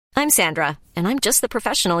I'm Sandra, and I'm just the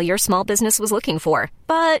professional your small business was looking for.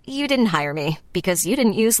 But you didn't hire me because you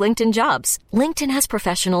didn't use LinkedIn Jobs. LinkedIn has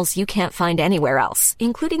professionals you can't find anywhere else,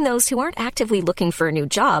 including those who aren't actively looking for a new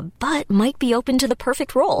job, but might be open to the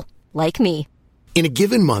perfect role, like me. In a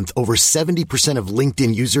given month, over 70% of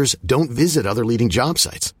LinkedIn users don't visit other leading job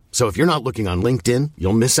sites. So if you're not looking on LinkedIn,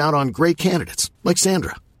 you'll miss out on great candidates like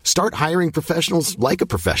Sandra. Start hiring professionals like a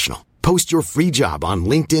professional. Post your free job on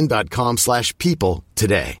linkedin.com/people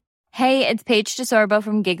today. Hey, it's Paige DeSorbo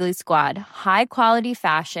from Giggly Squad. High quality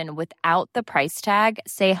fashion without the price tag.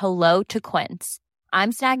 Say hello to Quince.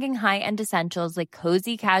 I'm snagging high-end essentials like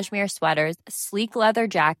cozy cashmere sweaters, sleek leather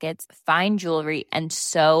jackets, fine jewelry, and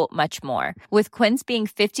so much more. With Quince being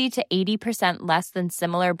 50 to 80% less than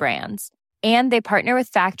similar brands. And they partner with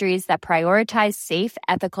factories that prioritize safe,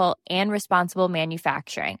 ethical, and responsible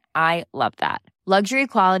manufacturing. I love that. Luxury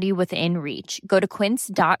quality within reach. Go to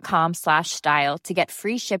quince.com/style to get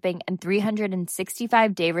free shipping and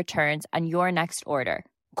 365-day returns on your next order.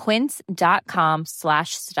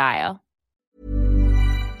 Quince.com/style.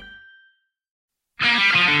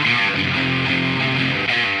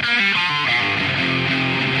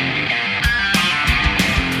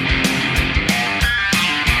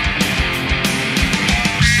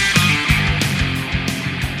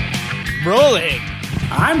 Rolling.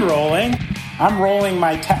 I'm rolling. I'm rolling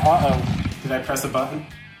my uh-oh. Did I press a button?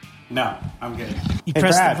 No, I'm good. You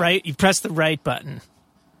pressed the right button.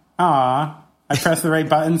 Aw, I pressed the right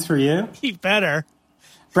buttons for you? You better.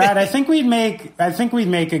 Brad, I think we'd make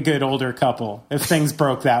a good older couple if things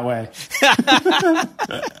broke that way.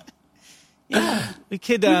 Yeah, we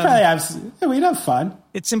could. We'd have fun.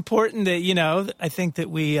 It's important that, I think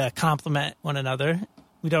that we complement one another.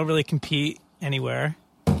 We don't really compete anywhere.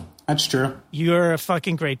 That's true. You're a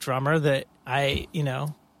fucking great drummer that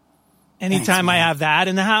anytime Thanks, I have that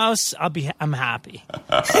in the house, I'm happy.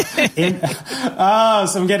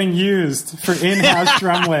 So I'm getting used for in-house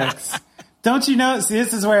drum licks. Don't you know? See,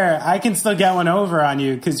 this is where I can still get one over on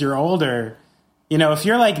you because you're older. If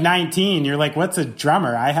you're like 19, you're like, what's a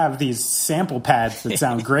drummer? I have these sample pads that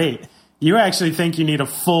sound great. You actually think you need a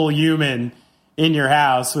full human in your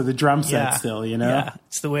house with a drum set still, Yeah,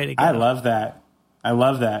 it's the way to go. I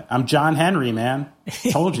love that. I'm John Henry, man.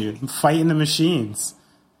 Told you. I'm fighting the machines.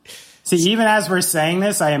 See, even as we're saying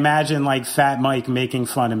this, I imagine like Fat Mike making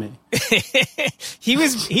fun of me.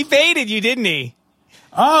 He baited you, didn't he?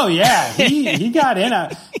 Oh yeah, he got in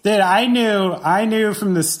dude, I knew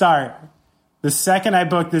from the start. The second I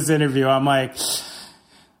booked this interview, I'm like,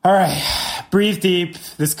 all right, breathe deep.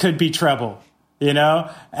 This could be trouble,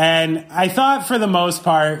 And I thought for the most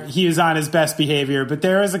part he was on his best behavior, but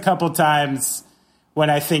there was a couple times when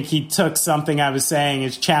I think he took something I was saying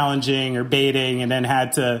as challenging or baiting and then he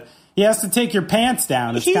has to take your pants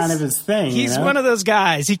down. It's kind of his thing. He's one of those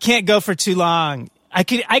guys. He can't go for too long. I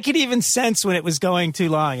could even sense when it was going too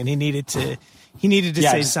long and he needed to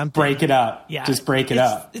say something. Break it up. Yeah. Just break it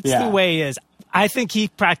up. It's the way he is. I think he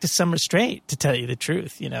practiced some restraint, to tell you the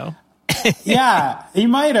truth, Yeah, he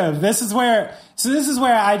might have. This is where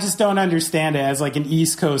I just don't understand it as like an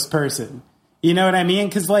East Coast person. You know what I mean?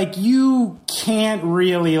 Because like you can't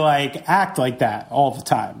really like act like that all the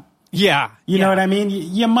time. Yeah, you know what I mean.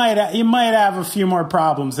 You might have a few more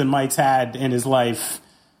problems than Mike's had in his life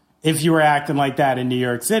if you were acting like that in New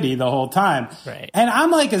York City the whole time. Right. And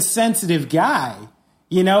I'm like a sensitive guy,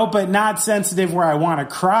 but not sensitive where I want to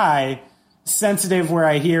cry. Sensitive where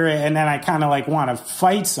I hear it and then I kind of like want to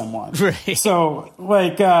fight someone. Right. So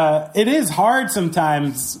like it is hard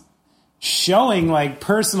sometimes showing like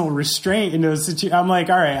personal restraint in those situations. I'm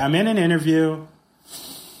like, all right, I'm in an interview.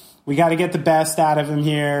 We got to get the best out of him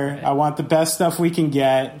here. Right. I want the best stuff we can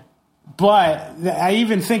get. But I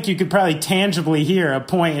even think you could probably tangibly hear a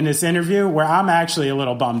point in this interview where I'm actually a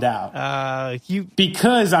little bummed out.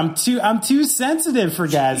 Because I'm too sensitive for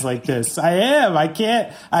guys like this. I am. I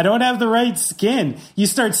don't have the right skin. You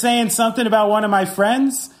start saying something about one of my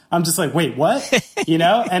friends, I'm just like, wait, what?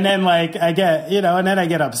 And then like I get, and then I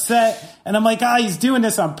get upset and I'm like, he's doing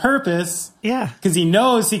this on purpose. Yeah. Because he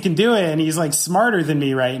knows he can do it and he's like smarter than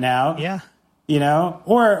me right now. Yeah.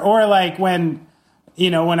 Or like when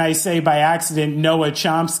I say by accident Noah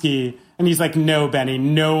Chomsky and he's like, no, Benny,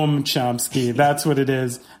 Noam Chomsky. That's what it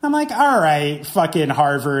is. I'm like, all right, fucking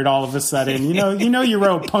Harvard all of a sudden. You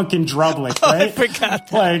wrote Punkin Drublick, right? I forgot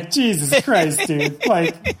that. Like, Jesus Christ, dude.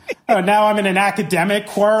 Like, now I'm in an academic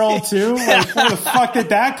quarrel too? Like, where the fuck did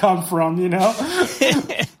that come from,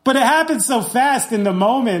 But it happened so fast in the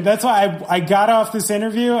moment. That's why I got off this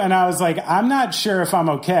interview and I was like, I'm not sure if I'm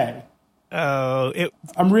okay.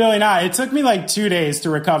 I'm really not. It took me like 2 days to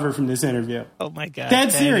recover from this interview. Oh my God.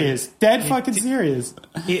 Dead serious. Dead fucking serious.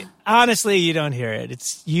 Honestly, you don't hear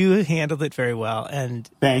it. You handled it very well. And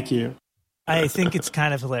thank you. I think it's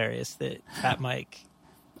kind of hilarious that Fat Mike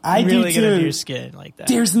I really do get too. under your skin like that.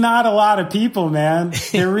 There's not a lot of people, man.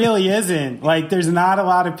 There really isn't. Like, there's not a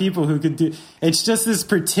lot of people who could do. It's just this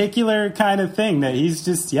particular kind of thing that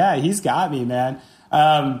he's got me, man.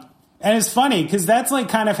 And it's funny because that's like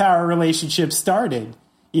kind of how our relationship started.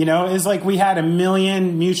 You know, it's like we had a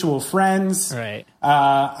million mutual friends. Right.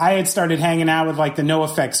 I had started hanging out with like the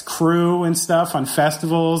NoFX crew and stuff on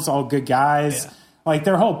festivals, all good guys. Yeah. Like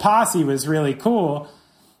their whole posse was really cool.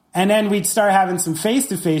 And then we'd start having some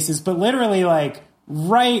face-to-faces, but literally like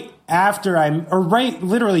right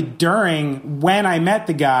literally during when I met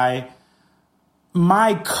the guy,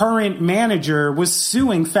 my current manager was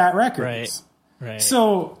suing Fat Records. Right.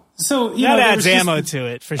 So you that know, adds ammo to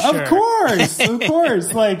it for sure. Of course.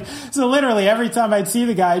 Like, so literally every time I'd see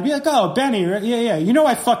the guy, I'd be like, "Oh, Benny, yeah. You know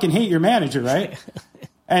I fucking hate your manager, right?"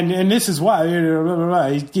 and this is why.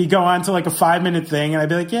 You go on to like a 5-minute thing, and I'd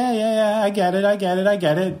be like, "Yeah, I get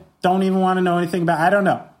it. Don't even want to know anything about. I don't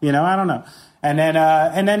know. I don't know."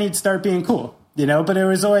 And then he'd start being cool, But it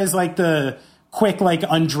was always like the quick like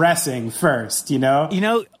undressing first,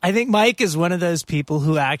 I think Mike is one of those people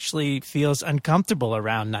who actually feels uncomfortable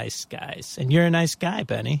around nice guys, and you're a nice guy,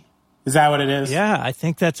 Benny. Is that what it is? Yeah, I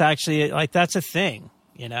think that's actually like that's a thing,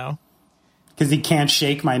 because he can't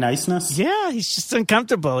shake my niceness. Yeah, he's just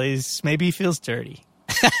uncomfortable. Maybe he feels dirty.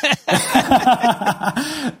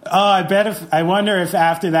 I wonder if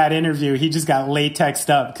after that interview he just got latexed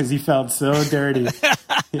up because he felt so dirty.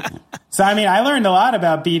 So, I mean, I learned a lot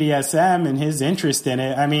about BDSM and his interest in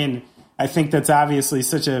it. I mean, I think that's obviously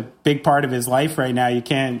such a big part of his life right now. You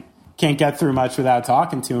can't get through much without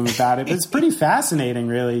talking to him about it. But it's pretty fascinating,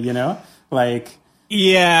 really, Like,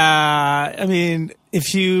 yeah, I mean,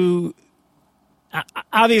 if you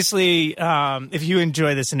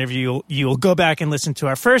enjoy this interview, you'll go back and listen to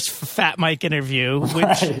our first Fat Mike interview,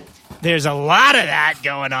 which there's a lot of that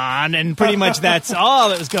going on, and pretty much that's all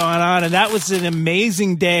that was going on. And that was an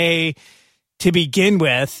amazing day to begin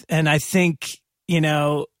with. And I think,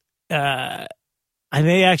 I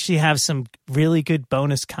may actually have some really good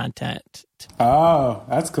bonus content. Oh,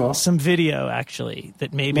 that's cool. Some video, actually,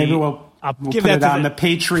 that maybe I'll give that on the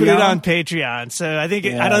Patreon. Put it on Patreon. So I think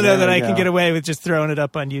I don't know that I can get away with just throwing it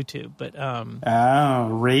up on YouTube, but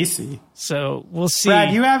racy. So we'll see. Brad,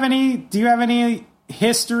 do you have any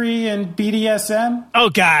history in BDSM? Oh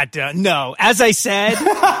God, no. As I said,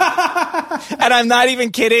 and I'm not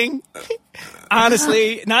even kidding.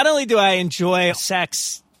 Honestly, not only do I enjoy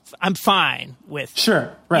sex, I'm fine with.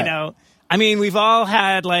 Sure, right. I mean, we've all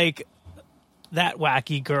had like that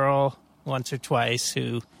wacky girl once or twice who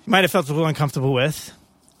you might have felt a little uncomfortable with.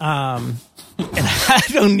 And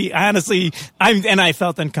I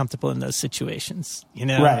felt uncomfortable in those situations,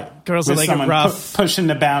 Right. Girls with are like a rough pushing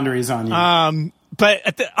the boundaries on you.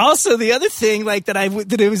 But also the other thing like that I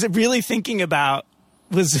was really thinking about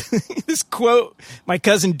was this quote. My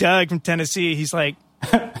cousin Doug from Tennessee, he's like,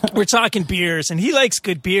 we're talking beers and he likes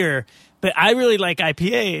good beer, but I really like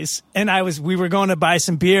IPAs. And we were going to buy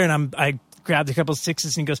some beer and I grabbed a couple of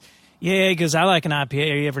sixes and he goes, yeah, he goes, I like an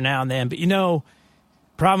IPA every now and then, but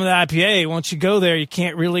problem with IPA, once you go there, you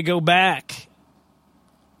can't really go back.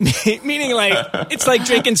 Meaning like, it's like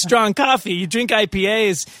drinking strong coffee. You drink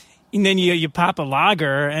IPAs and then you pop a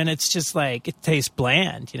lager and it's just like, it tastes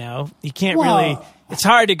bland, You can't really, it's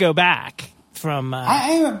hard to go back from.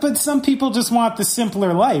 But some people just want the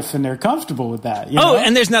simpler life and they're comfortable with that.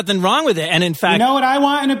 And there's nothing wrong with it. And in fact. You know what I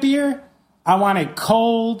want in a beer? I want it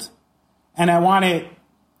cold and I want it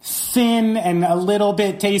thin and a little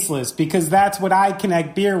bit tasteless because that's what I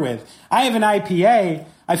connect beer with. I have an IPA.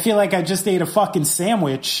 I feel like I just ate a fucking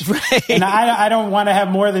sandwich. Right. And I don't want to have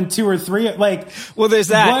more than 2 or 3. Like, well, there's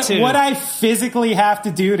that too. What I physically have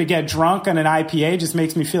to do to get drunk on an IPA just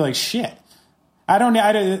makes me feel like shit. I don't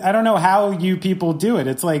know how you people do it.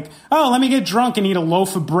 It's like, oh, let me get drunk and eat a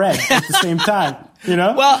loaf of bread at the same time.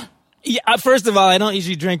 Well, yeah, first of all, I don't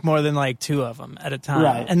usually drink more than like 2 of them at a time.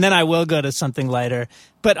 Right. And then I will go to something lighter.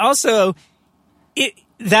 But also,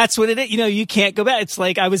 that's what it is. You can't go back. It's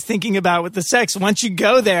like I was thinking about with the sex. Once you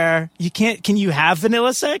go there, you can't. Can you have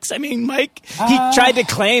vanilla sex? I mean, Mike, he tried to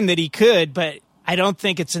claim that he could, but I don't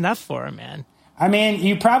think it's enough for him, man. I mean,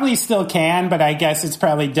 you probably still can, but I guess it's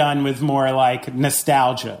probably done with more like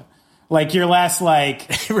nostalgia. Like you're less like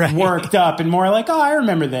right. worked up and more like, oh, I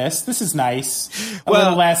remember this. This is nice. A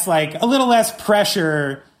little less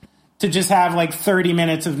pressure to just have like 30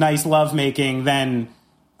 minutes of nice lovemaking than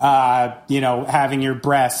having your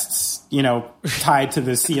breasts, tied to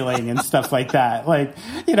the ceiling and stuff like that. Like,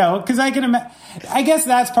 because I guess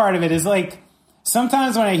that's part of it is like,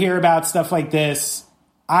 sometimes when I hear about stuff like this,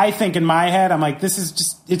 I think in my head, I'm like, this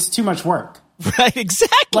is it's too much work. Right,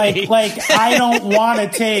 exactly. Like I don't want to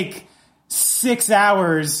take 6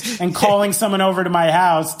 hours and calling someone over to my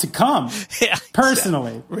house to come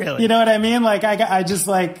personally. Exactly. Really? You know what I mean? Like I just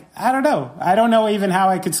like, I don't know. I don't know even how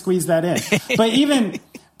I could squeeze that in.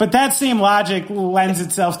 But that same logic lends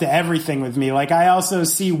itself to everything with me. Like I also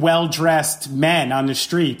see well-dressed men on the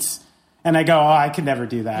streets and I go, oh, I could never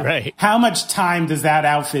do that. Right. How much time does that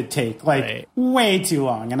outfit take? Like way too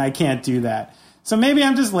long, and I can't do that. So maybe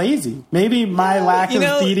I'm just lazy. Maybe my lack of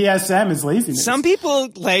BDSM is laziness. Some people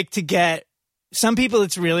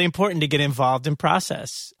it's really important to get involved in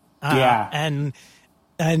process. And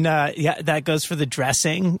that goes for the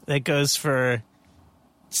dressing. That goes for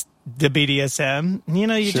the BDSM.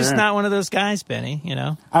 You're just not one of those guys, Benny,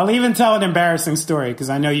 I'll even tell an embarrassing story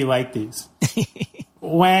because I know you like these.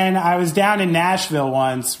 When I was down in Nashville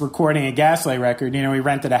once recording a Gaslight record, we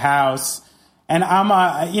rented a house, and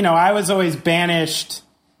I was always banished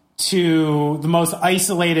to the most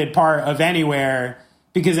isolated part of anywhere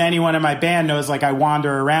because anyone in my band knows, like, I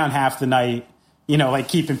wander around half the night, like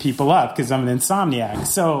keeping people up because I'm an insomniac.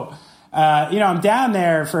 So, I'm down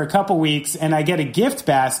there for a couple weeks and I get a gift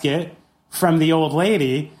basket from the old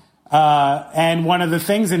lady. And one of the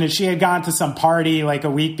things in it, she had gone to some party like a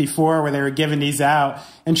week before where they were giving these out,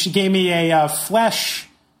 and she gave me a flashlight.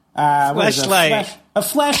 A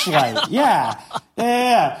flashlight. Yeah.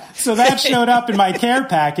 So that showed up in my care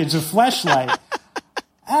package, a flashlight.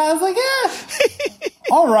 I was like, yeah,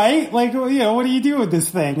 all right. Like, what do you do with this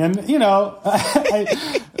thing? And,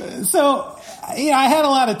 I had a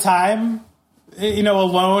lot of time,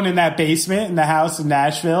 alone in that basement in the house in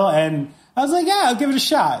Nashville, and I was like, yeah, I'll give it a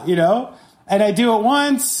shot, and I do it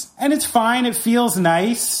once and it's fine. It feels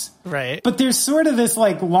nice. Right. But there's sort of this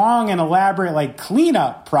like long and elaborate like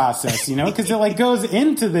cleanup process, because it like goes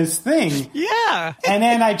into this thing. Yeah. And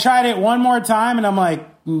then I tried it one more time and I'm like,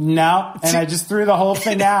 no. And I just threw the whole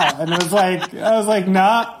thing out. And I was like,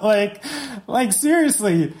 nah, like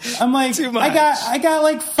seriously. I'm like, too much. I got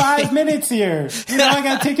like 5 minutes here. I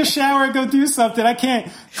got to take a shower and go do something. I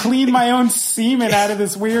can't clean my own semen out of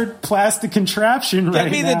this weird plastic contraption right now.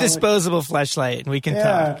 Get me the disposable fleshlight and we can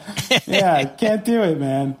talk. Yeah, can't do it,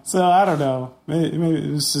 man. So I don't know.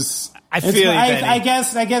 Maybe it's just. I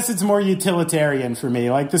guess it's more utilitarian for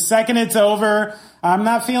me. Like the second it's over, I'm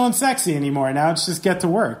not feeling sexy anymore. Now it's just get to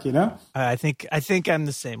work. I think I'm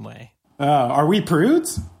the same way. Are we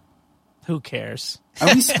prudes? Who cares?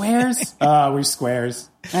 Are we squares? We're squares.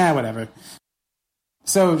 Whatever.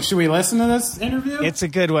 So should we listen to this interview? It's a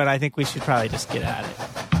good one. I think we should probably just get at it.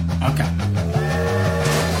 Okay.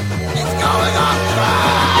 It's going on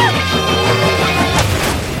track!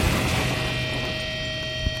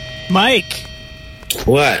 Mike.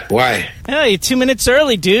 What? Why? Hey, 2 minutes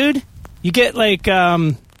early, dude. You get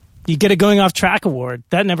you get a Going Off Track award.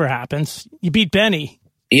 That never happens. You beat Benny.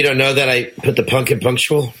 You don't know that I put the punk in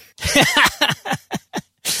punctual?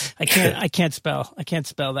 I can't spell. I can't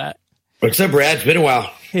spell that. What's up, Brad? It's been a while.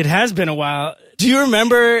 It has been a while. Do you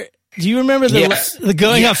remember the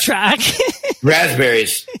Going Off Track?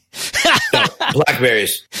 Raspberries. No,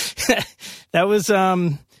 blackberries. That was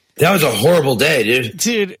a horrible day, dude.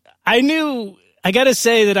 Dude, I gotta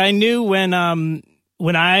say that I knew when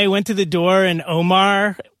I went to the door and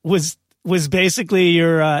Omar was basically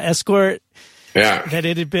your escort. Yeah. That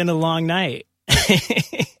it had been a long night.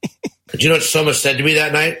 Do you know what Soma said to me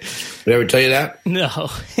that night? Did I ever tell you that? No.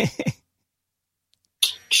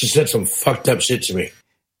 She said some fucked up shit to me.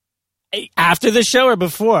 After the show or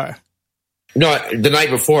before? No, the night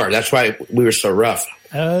before. That's why we were so rough.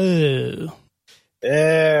 Oh.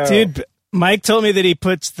 Ew. Dude, Mike told me that he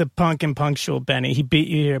puts the punk in punctual, Benny. He beat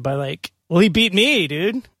you here by he beat me,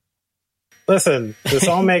 dude. Listen, this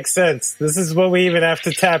all makes sense. This is what we even have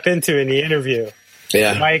to tap into in the interview.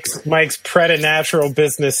 Yeah. Mike's preternatural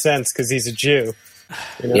business sense because he's a Jew.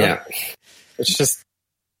 Yeah. It's just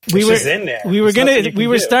we were in there. We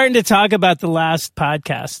were starting to talk about the last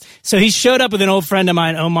podcast. So he showed up with an old friend of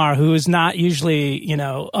mine, Omar, who is not usually,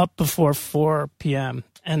 up before 4 p.m.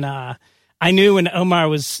 And I knew when Omar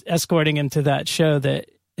was escorting him to that show that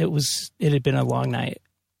it had been a long night.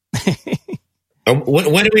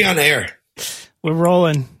 When are we on air? We're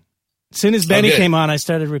rolling. As soon as Benny came on, I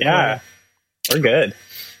started recording. Yeah, we're good.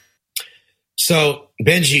 So,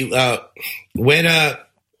 Benji,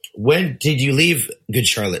 when did you leave Good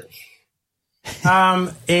Charlotte?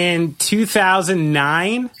 In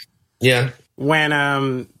 2009. Yeah.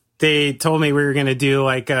 When they told me we were going to do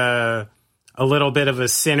like a little bit of a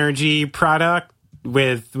synergy product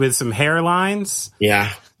with some hairlines.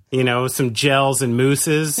 Yeah. You know, some gels and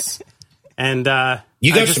mousses. And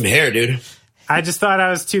you got some hair, dude. I just thought I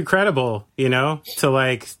was too credible, you know,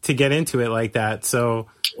 to get into it like that. So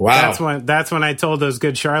wow. That's when I told those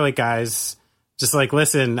Good Charlotte guys, just like,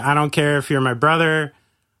 listen, I don't care if you're my brother.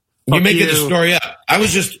 You're making the story up. I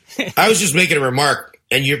was just making a remark,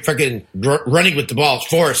 and you're fucking running with the ball. It's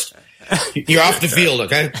forced. You're off the field,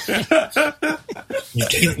 okay?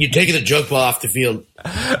 You're taking the joke ball off the field.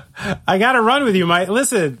 I got to run with you, Mike.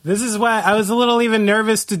 Listen, this is why I was a little even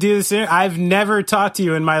nervous to do this. I've never talked to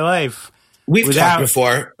you in my life. We've talked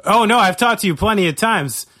before. Oh, no, I've talked to you plenty of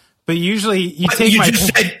times. But usually you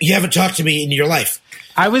just said you haven't talked to me in your life.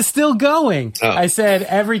 I was still going. Oh. I said,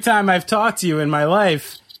 every time I've talked to you in my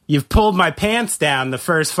life, you've pulled my pants down the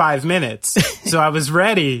first 5 minutes. So I was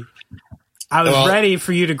ready. I was ready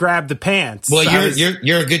for you to grab the pants. Well,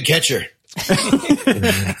 you're a good catcher.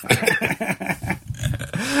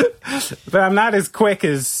 But I'm not as quick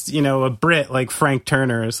as, you know, a Brit like Frank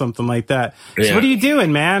Turner or something like that. Yeah. So what are you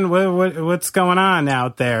doing, man? What's going on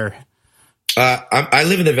out there? I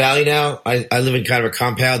live in the Valley now. I live in kind of a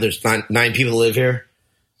compound. There's nine people live here.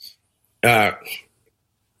 I'm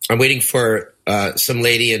waiting for some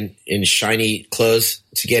lady in shiny clothes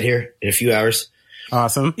to get here in a few hours.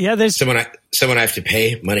 Awesome. Yeah, there's someone I have to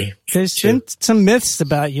pay money. There's been some myths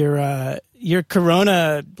about your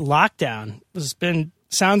Corona lockdown.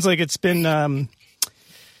 Sounds like it's been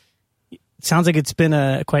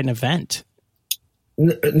quite an event.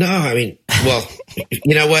 No, I mean, well,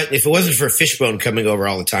 you know what? If it wasn't for Fishbone coming over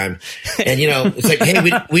all the time, and you know, it's like, hey,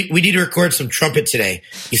 we need to record some trumpet today.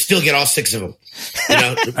 You still get all 6 of them. You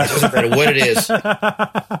know, it doesn't matter what it is.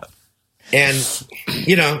 And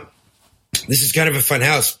you know, this is kind of a fun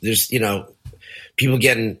house. There's, you know, people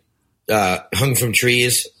getting hung from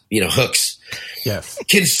trees. You know, hooks. Yes.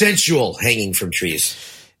 Consensual hanging from trees.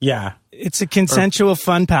 Yeah. It's a consensual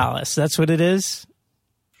fun palace. That's what it is.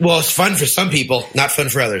 Well, it's fun for some people, not fun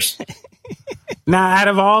for others. Now, out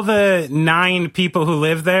of all the 9 people who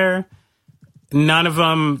live there, none of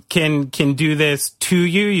them can do this to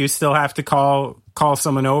you. You still have to call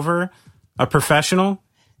someone over, a professional.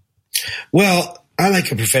 Well, I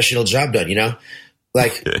like a professional job done, you know?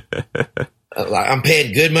 Like, I'm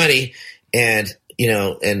paying good money and, you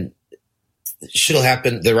know, and shit'll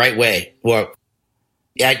happen the right way. Well,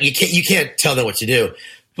 yeah, you can't tell them what to do,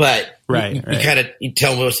 but you kind of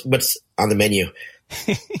tell them what's on the menu.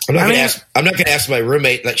 I'm not gonna ask my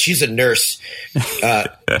roommate. Like, she's a nurse.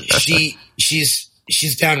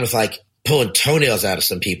 She's down with like pulling toenails out of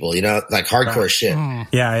some people, you know, like hardcore shit.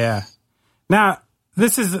 Yeah, yeah. Now,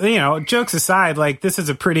 this is, you know, jokes aside, like this is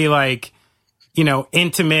a pretty like, you know,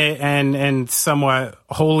 intimate and somewhat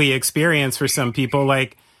holy experience for some people.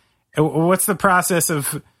 Like, what's the process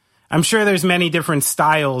of? I'm sure there's many different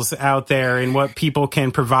styles out there in what people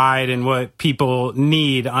can provide and what people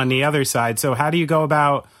need on the other side. So how do you go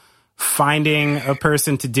about finding a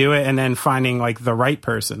person to do it and then finding like the right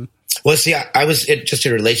person? Well, see, I was just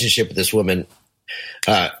in a relationship with this woman.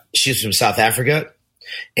 She's from South Africa,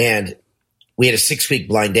 and we had a 6-week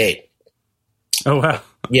blind date. Oh, wow.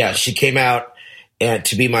 Yeah, she came out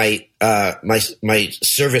to be my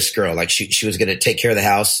service girl. Like she was going to take care of the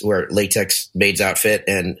house, wear latex maid's outfit,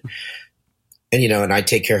 and you know, and I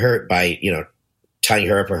take care of her by, you know, tying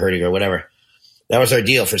her up or hurting her or whatever. That was our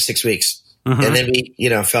deal for 6 weeks. Mm-hmm. And then we, you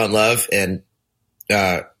know, fell in love and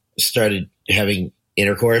started having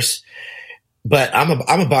intercourse. But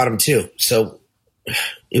I'm a bottom too, so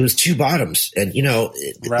it was 2 bottoms, and you know,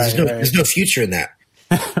 there's no future in that.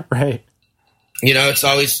 Right. You know, it's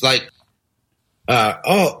always like,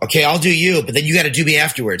 oh, okay, I'll do you, but then you got to do me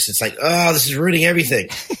afterwards. It's like, oh, this is ruining everything.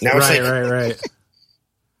 Now it's right.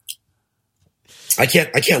 I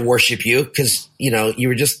can't worship you because, you know, you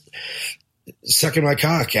were just sucking my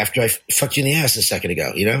cock after I fucked you in the ass a second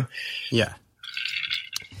ago, you know? Yeah.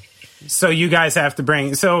 So you guys have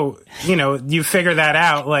to so, you know, you figure that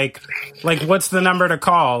out. Like what's the number to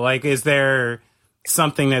call? Like, is there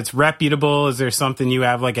something that's reputable? Is there something you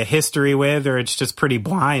have like a history with, or it's just pretty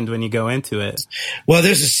blind when you go into it? Well,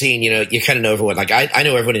 there's a scene, you know, you kind of know everyone. Like I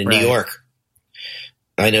know everyone in New York.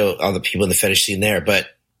 I know all the people in the fetish scene there, but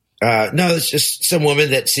no, it's just some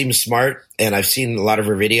woman that seems smart, and I've seen a lot of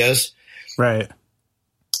her videos. Right.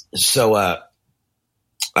 So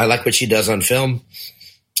I like what she does on film.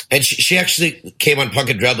 And she actually came on Punk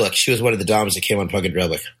and Drublick. She was one of the doms that came on Punk and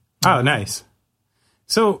Drublick. Oh, nice.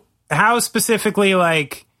 So how specifically,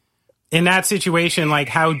 like, in that situation, like,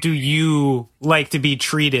 how do you like to be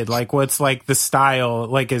treated? Like, what's, like, the style?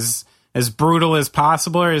 Like, as brutal as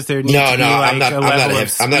possible, or is there need No, to be I'm not a heavy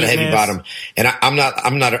sweetness? bottom, and I'm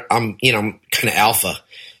kind of alpha,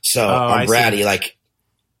 so I'm bratty. See. Like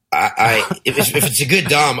if it's a good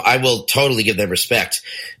dom, I will totally give them respect,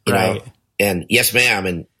 you know, and yes, ma'am,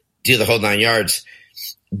 and do the whole 9 yards.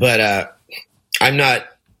 But I'm not,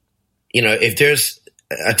 you know, if there's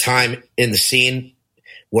a time in the scene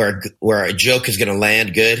where a joke is going to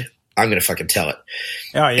land good, I'm going to fucking tell it.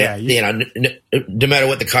 Oh yeah, and, you know, no matter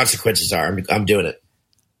what the consequences are, I'm doing it.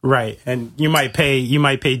 Right, and you might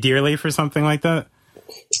pay dearly for something like that.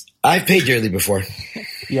 I've paid dearly before.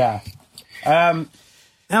 Yeah. Now,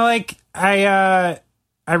 like I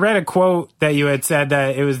read a quote that you had said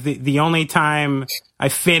that it was the only time I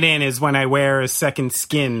fit in is when I wear a second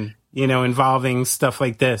skin, you know, involving stuff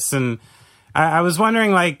like this. And I was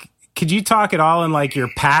wondering, like, could you talk at all in like your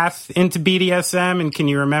path into BDSM, and can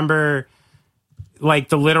you remember like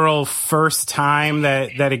the literal first time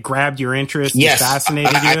that it grabbed your interest? Yes, and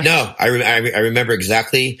fascinated you? No, I remember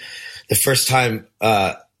exactly the first time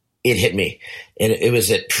it hit me, and it was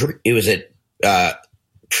at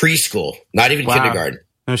preschool, not even kindergarten.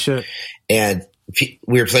 Oh shit! And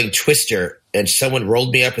we were playing Twister, and someone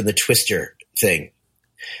rolled me up in the Twister thing,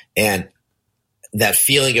 and that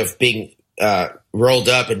feeling of being rolled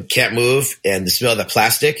up and can't move, and the smell of the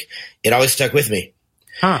plastic, it always stuck with me.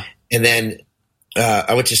 Huh? And then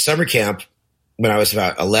I went to summer camp when I was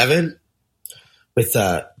about 11 with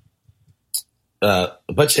a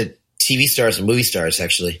bunch of TV stars and movie stars,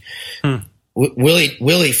 actually.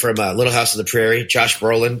 Willie from Little House on the Prairie, Josh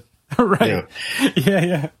Brolin. Right. You know.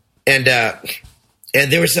 Yeah.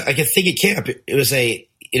 And there was like a thing at camp. It was a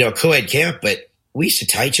co-ed camp, but we used to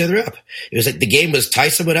tie each other up. It was like the game was tie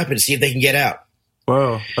someone up and see if they can get out.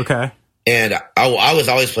 Whoa. Okay. And I was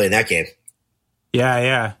always playing that game.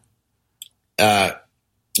 Yeah.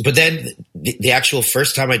 But then the actual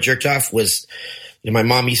first time I jerked off was, you know, my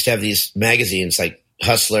mom used to have these magazines like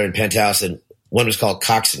Hustler and Penthouse, and one was called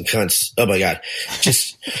Cocks and Cunts. Oh my God.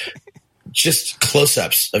 Just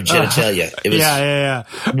close-ups of genitalia. It was, yeah.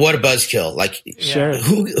 What a buzzkill. Like, Sure.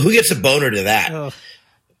 who gets a boner to that? Oh.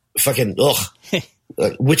 Fucking, ugh.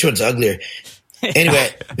 Which one's uglier? Anyway,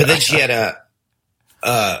 but then she had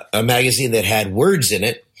a magazine that had words in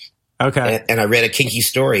it. Okay. And I read a kinky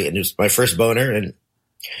story, and it was my first boner, and,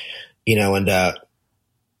 you know, and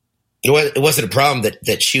it wasn't a problem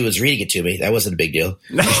that she was reading it to me. That wasn't a big deal.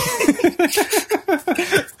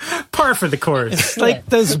 Par for the course. It's like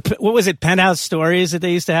those, what was it, Penthouse stories that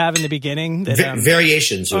they used to have in the beginning? That,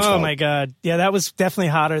 Variations. oh my God. Yeah, that was definitely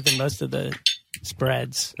hotter than most of the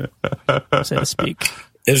spreads, so to speak.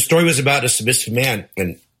 The story was about a submissive man,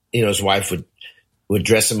 and, you know, his wife would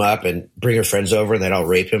dress him up and bring her friends over, and they'd all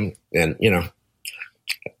rape him. And, you know,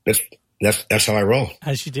 that's how I roll.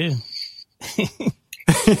 As you do.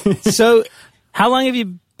 So how long have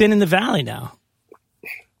you been in the Valley now?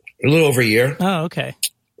 A little over a year. Oh, okay.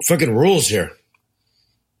 Fucking rules here.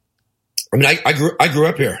 I mean, I grew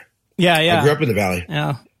up here. Yeah. I grew up in the Valley.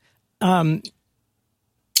 Yeah. I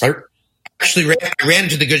actually ran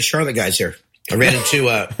into the Good Charlotte guys here. I ran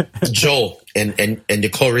into Joel and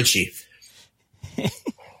Nicole Richie.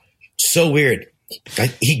 So weird.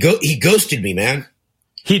 He ghosted me, man.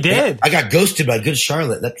 He did. I got ghosted by Good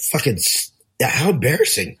Charlotte. That fucking, how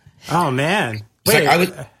embarrassing. Oh man. It's Wait, like I was,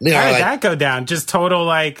 you know, how did like, that go down? Just total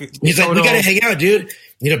like. he's like, we gotta hang out, dude.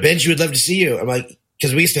 You know, Benji would love to see you. I'm like,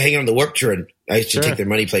 because we used to hang out on the Warped Tour, and I used to take their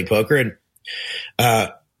money, play poker, and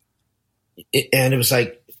it was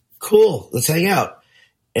like, cool, let's hang out.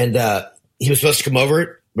 And he was supposed to come over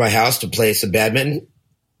to my house to play some badminton.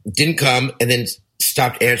 Didn't come, and then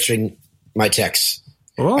stopped answering my texts.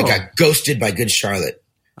 Oh. I got ghosted by Good Charlotte.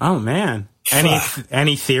 Oh man.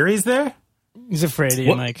 Any theories there? He's afraid of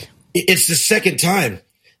you, Mike. It's the second time.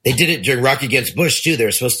 They did it during Rock Against Bush too. They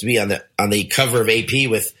were supposed to be on the cover of AP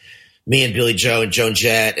with me and Billy Joe and Joan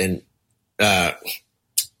Jett and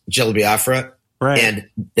Jello Biafra. Right. And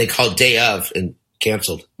they called day of and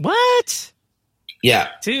canceled. What? Yeah.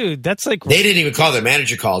 Dude, that's like... They didn't even call. Their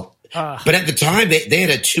manager called. But at the time, they had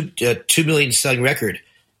a 2 million selling record.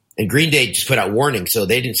 And Green Day just put out Warning, so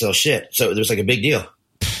they didn't sell shit. So it was like a big deal.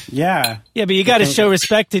 Yeah. Yeah, but you got to show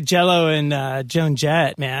respect to Jello and Joan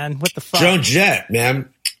Jett, man. What the fuck? Joan Jett,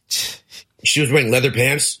 man. She was wearing leather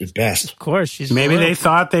pants. It was best. Of course. She's Maybe royal. they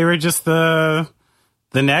thought they were just the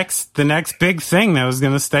next big thing that was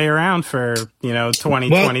going to stay around for,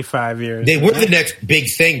 25 years. They were the next big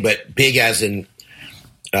thing, but big as in,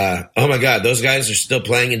 oh my God, those guys are still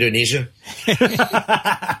playing Indonesia?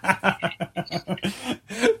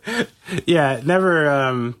 Yeah,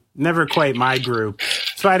 never quite my group.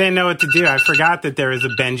 So I didn't know what to do. I forgot that there was a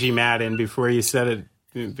Benji Madden before you said it.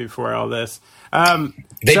 before all this.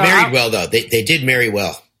 They married well, though. They did marry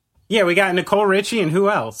well. Yeah, we got Nicole Richie, and who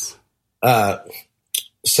else?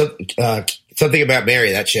 Something about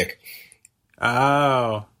Mary, that chick.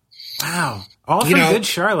 Oh, wow! All from Good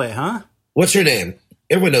Charlotte, huh? What's her name?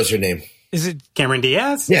 Everyone knows her name. Is it Cameron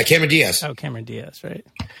Diaz? Yeah, Cameron Diaz. Oh, Cameron Diaz, right?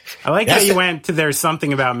 I like how you went to "There's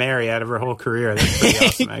Something About Mary" out of her whole career. That's pretty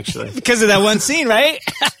awesome, actually. Because of that one scene, right?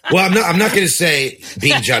 Well, I'm not going to say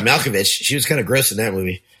being John Malkovich. She was kind of gross in that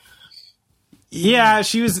movie. Yeah,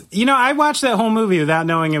 she was. I watched that whole movie without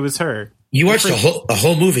knowing it was her. You watched a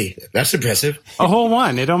whole movie. That's impressive. A whole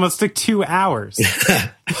one. It almost took 2 hours.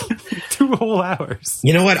 2 whole hours.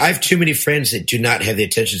 You know what? I have too many friends that do not have the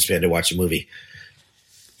attention span to watch a movie.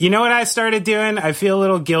 You know what I started doing? I feel a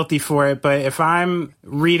little guilty for it, but if I'm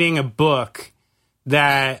reading a book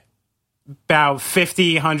that about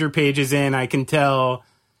 50, 100 pages in, I can tell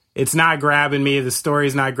it's not grabbing me, the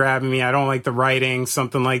story's not grabbing me, I don't like the writing,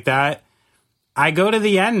 something like that, I go to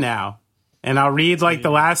the end now, and I'll read like the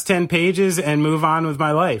last 10 pages and move on with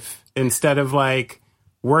my life, instead of like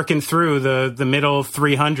working through the middle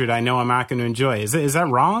 300 I know I'm not going to enjoy. Is that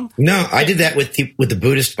wrong? No, I did that with the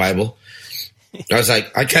Buddhist Bible. I was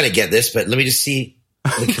like, I kind of get this, but let me just see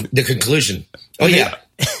the conclusion. Oh, yeah.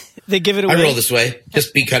 They give it away. I roll this way.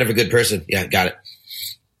 Just be kind of a good person. Yeah, got it.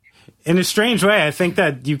 In a strange way, I think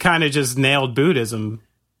that you kind of just nailed Buddhism.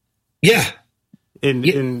 Yeah.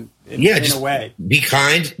 In a way. Be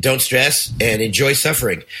kind, don't stress, and enjoy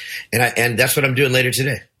suffering. And that's what I'm doing later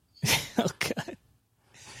today. Oh, God.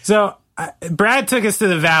 So Brad took us to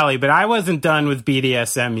the Valley, but I wasn't done with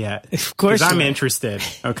BDSM yet. Of course. I'm interested.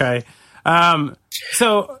 Okay.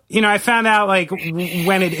 So, I found out like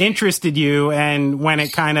when it interested you and when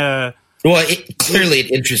it kind of... Well, clearly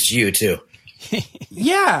it interests you too.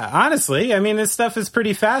 Yeah, honestly. I mean, this stuff is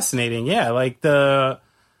pretty fascinating. Yeah. Like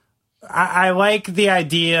I like the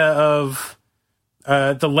idea of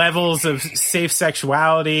the levels of safe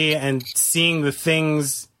sexuality and seeing the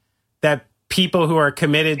things that people who are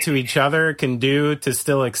committed to each other can do to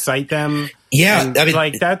still excite them. Yeah, and,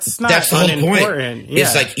 that's not that's the whole unimportant. point. Yeah.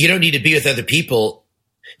 It's like you don't need to be with other people.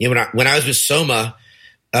 When I was with Soma,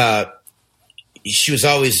 she was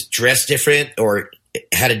always dressed different or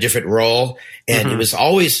had a different role, and it was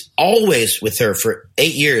always with her for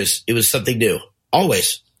 8 years. It was something new,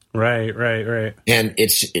 always. Right. And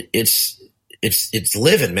it's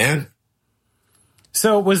living, man.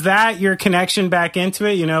 So was that your connection back into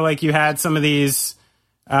it? Like you had some of these,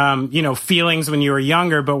 feelings when you were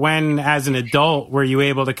younger, but when, as an adult, were you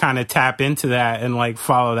able to kind of tap into that and like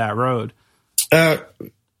follow that road?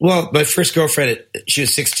 Well, my first girlfriend, she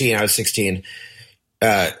was 16. I was 16.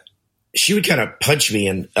 She would kind of punch me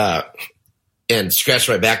and scratch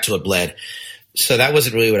my back till it bled. So that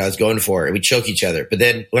wasn't really what I was going for. And we'd choke each other. But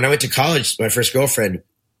then when I went to college, my first girlfriend,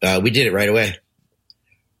 we did it right away.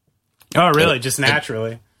 Oh, really? Just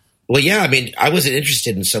naturally? Well, yeah. I mean, I wasn't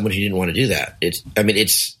interested in someone who didn't want to do that. It's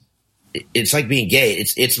like being gay.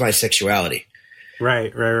 It's my sexuality.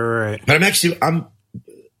 Right. But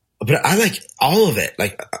but I like all of it.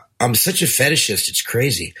 Like I'm such a fetishist. It's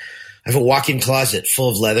crazy. I have a walk-in closet full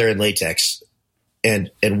of leather and latex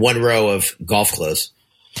and one row of golf clothes.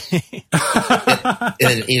 and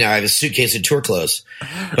I have a suitcase of tour clothes.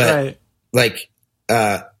 But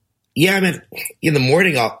yeah, I mean, in the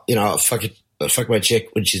morning, I'll fuck my chick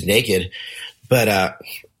when she's naked. But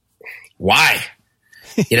why?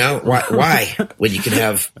 Why? When you can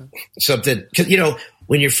have something, because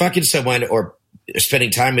when you're fucking someone or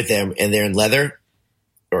spending time with them and they're in leather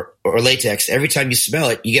or latex, every time you smell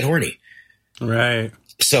it, you get horny. Right.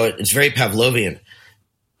 So it's very Pavlovian.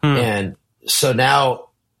 And so now,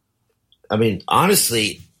 I mean,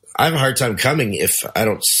 honestly, I have a hard time coming if I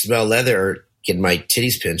don't smell leather or get my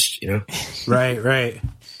titties pinched, Right.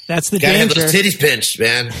 That's the Gotta danger. have those titties pinched,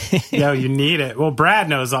 man. No, you need it. Well, Brad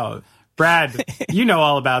knows all. Brad, you know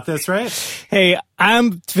all about this, right? Hey,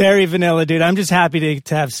 I'm very vanilla, dude. I'm just happy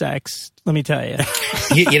to have sex. Let me tell you.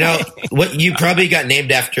 What you probably got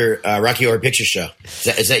named after Rocky Horror Picture Show.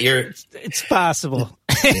 Is that your? It's possible.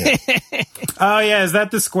 Yeah. Oh yeah, is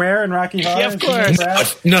that the square in Rocky Horror? Yeah, of course.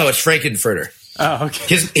 No, it's Frankenfurter. Oh,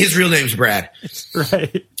 okay. His real name's Brad.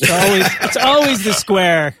 Right. It's always the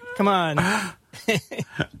square. Come on.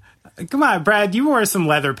 Come on, Brad. You wore some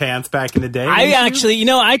leather pants back in the day. I actually,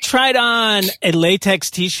 I tried on a latex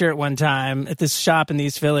T-shirt one time at this shop in the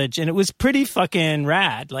East Village, and it was pretty fucking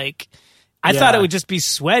rad. Like, I thought it would just be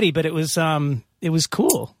sweaty, but it was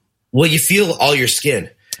cool. Well, you feel all your skin.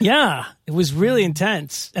 Yeah, it was really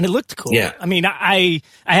intense, and it looked cool. Yeah. I mean, I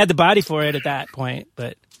had the body for it at that point,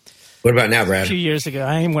 but What about now, A Brad? few years ago,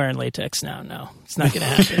 I am wearing latex now. No, it's not going to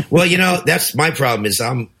happen. Well, that's my problem is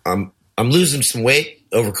I'm losing some weight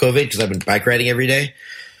over COVID because I've been bike riding every day.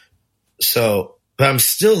 So, but I'm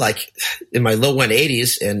still like in my low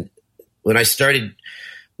 180s. And when I started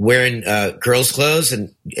wearing girls' clothes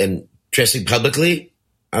and dressing publicly,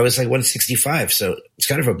 I was like 165. So it's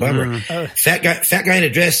kind of a bummer. Fat guy in a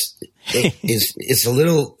dress is a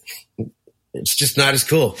little. It's just not as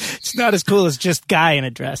cool. It's not as cool as just guy in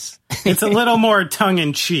a dress. It's a little more tongue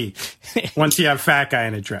in cheek once you have fat guy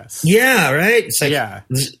in a dress. Yeah, right. It's like Yeah.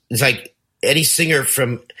 it's like any singer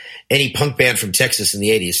from any punk band from Texas in the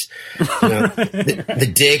 80s.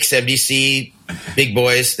 The Dicks, MDC, Big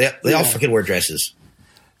Boys, they all fucking wear dresses.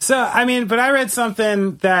 So, I mean, but I read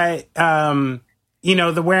something that,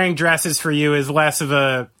 the wearing dresses for you is less of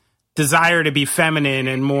a desire to be feminine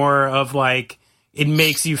and more of like, it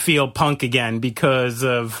makes you feel punk again because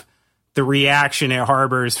of the reaction it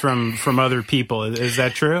harbors from other people. Is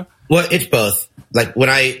that true? Well, it's both. Like when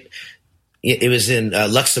it was in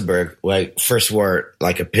Luxembourg where I first wore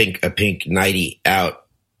like a pink nightie out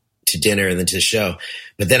to dinner and then to the show.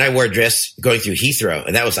 But then I wore a dress going through Heathrow,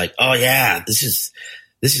 and that was like, oh yeah, this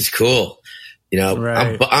is cool.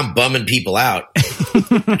 Right. I'm bumming people out.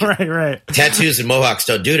 Right. Tattoos and mohawks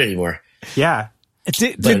don't do it anymore. Yeah.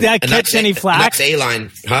 Did that catch any flack?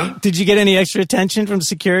 A-line, huh? Did you get any extra attention from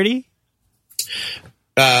security?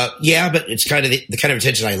 Yeah, but it's kind of the kind of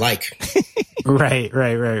attention I like.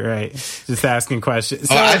 Right. Just asking questions.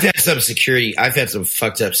 So, I've had some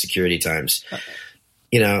fucked up security times.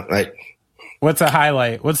 Like what's a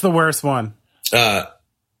highlight? What's the worst one? Well,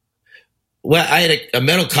 I had a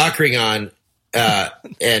metal cock ring on,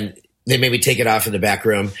 and they made me take it off in the back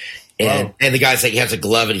room. And the guy's like, he has a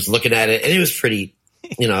glove and he's looking at it, and it was pretty,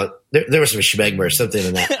 there was some schmegma or something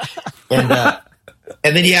in that.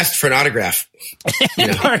 And then he asked for an autograph.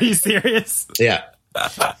 Are you serious? Yeah.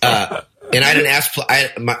 And I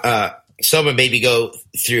didn't someone made me go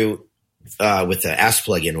through with the ass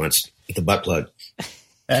plug in once, with the butt plug.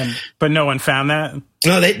 But no one found that?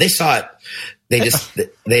 No, they saw it. They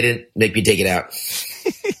didn't make me take it out.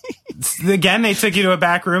 Again, they took you to a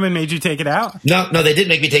back room and made you take it out? No, they didn't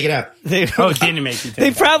make me take it out. Didn't make you take it out.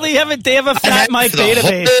 They probably have a Fat Mike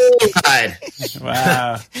database.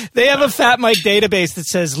 Wow. They have a Fat Mike database that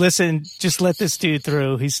says, listen, just let this dude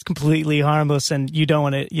through. He's completely harmless, and you don't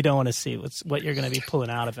want to see what you're going to be pulling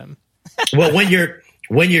out of him. Well, when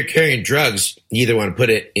you're carrying drugs, you either want to put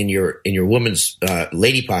it in your woman's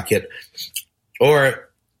lady pocket or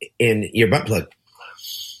in your butt plug.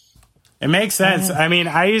 It makes sense. I mean,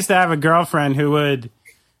 I used to have a girlfriend who would,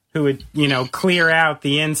 clear out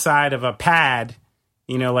the inside of a pad,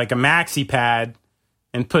 like a maxi pad,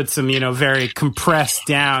 and put some, very compressed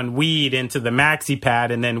down weed into the maxi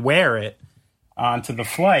pad and then wear it onto the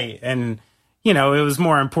flight. And, it was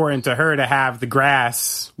more important to her to have the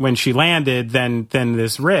grass when she landed than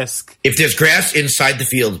this risk. If there's grass inside the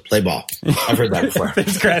field, play ball. I've heard that before.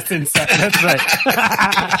 There's grass inside. That's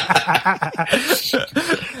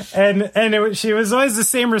right. and she was always the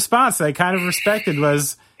same response that I kind of respected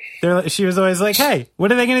she was always like, hey,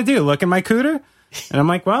 what are they going to do? Look at my cooter? And I'm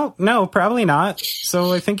like, well, no, probably not.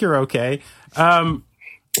 So I think you're okay. Now,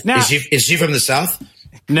 is she from the South?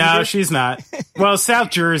 No, she's not. Well, South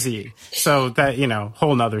Jersey. So that,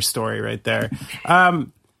 whole nother story right there.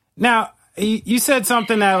 Now, you said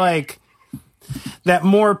something that that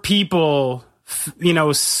more people,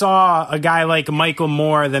 saw a guy like Michael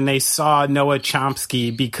Moore than they saw Noah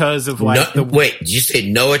Chomsky because of wait, did you say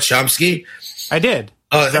Noah Chomsky? I did.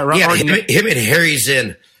 Oh, is that right? Yeah, him and Harry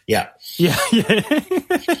Zinn. Yeah. Yeah.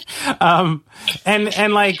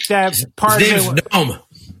 And like that part His name's Noam.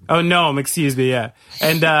 Oh, Noam, excuse me, yeah.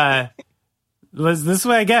 And this is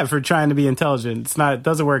what I get for trying to be intelligent. It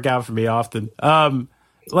doesn't work out for me often.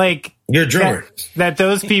 You're a drummer. That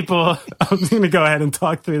those people, I'm going to go ahead and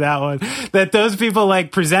talk through that one, that those people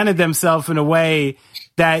presented themselves in a way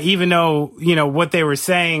that even though, what they were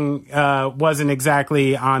saying wasn't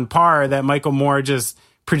exactly on par, that Michael Moore just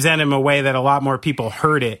presented in a way that a lot more people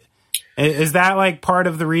heard it. Is that part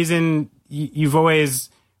of the reason you've always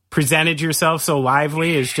presented yourself so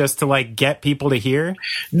lively, is just to get people to hear?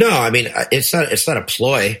 No, I mean, it's not a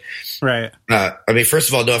ploy. Right. I mean, first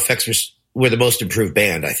of all, NoFX were the most improved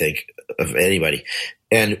band, I think, of anybody.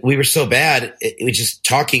 And we were so bad, it was just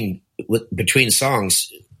talking between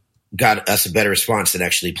songs got us a better response than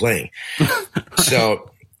actually playing.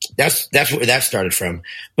 So that's where that started from.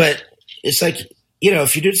 But it's like,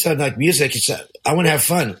 if you do something like music, I want to have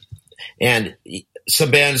fun. And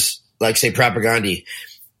some bands, like say Propagandhi,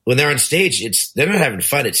 when they're on stage, they're not having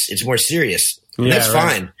fun. It's more serious. And that's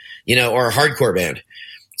fine, or a hardcore band.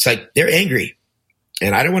 It's like they're angry,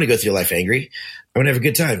 and I don't want to go through life angry. I want to have a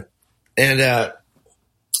good time,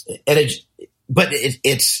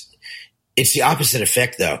 it's the opposite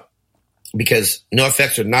effect though, because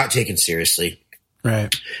NoFX are not taken seriously.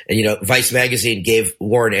 Right. And, Vice Magazine gave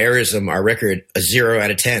War and Airism, our record, a 0 out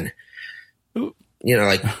of 10.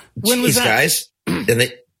 Like, when was that? Guys. And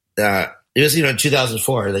they, it was, in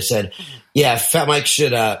 2004. They said, yeah, Fat Mike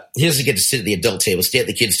should, he doesn't get to sit at the adult table, stay at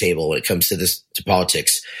the kids' table when it comes to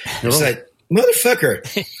politics. It's like,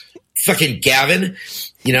 motherfucker, fucking Gavin,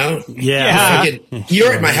 Yeah.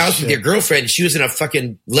 You're at my house with your girlfriend. She was in a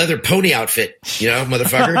fucking leather pony outfit,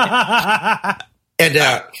 motherfucker. And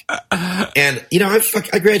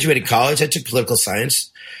I graduated college. I took political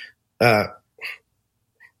science. I'm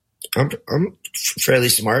fairly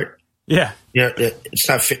smart. Yeah. It's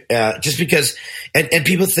not just because, and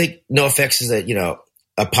people think NoFX is a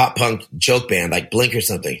pop punk joke band like Blink or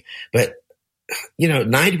something, but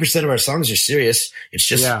 90% of our songs are serious. It's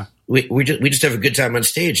just we just have a good time on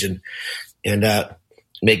stage and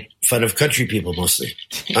make fun of country people mostly,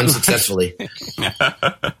 unsuccessfully.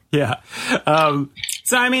 Yeah.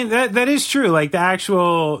 So I mean that is true. Like the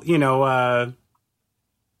actual topics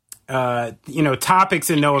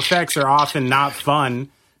in NoFX are often not fun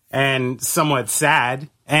and somewhat sad.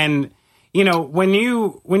 And when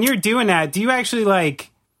you're doing that, do you actually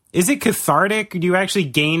is it cathartic? Do you actually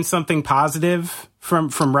gain something positive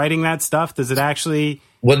from writing that stuff? Does it actually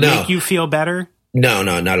make you feel better? No,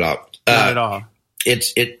 not at all. Not at all.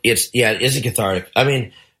 It isn't cathartic. I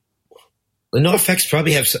mean, the NoFX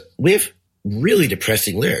probably we have really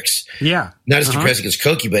depressing lyrics. Yeah. Not as depressing as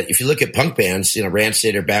Cokie, but if you look at punk bands,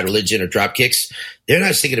 Rancid or Bad Religion or Dropkicks, they're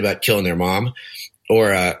not singing about killing their mom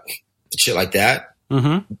or shit like that.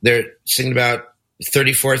 Mm-hmm. They're singing about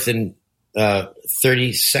 34th and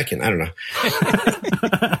 32nd. I don't know.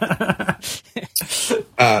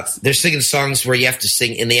 They're singing songs where you have to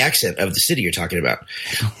sing in the accent of the city you're talking about.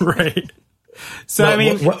 Right. So,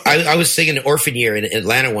 I was singing Orphan Year in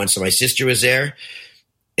Atlanta once, and my sister was there,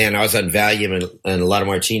 and I was on Valium and a lot of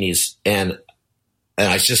martinis, and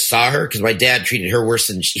I just saw her because my dad treated her worse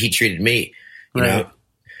than he treated me. You know,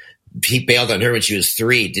 he bailed on her when she was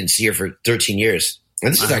 3, didn't see her for 13 years.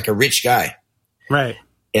 And this is like a rich guy. Right.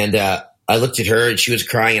 And I looked at her, and she was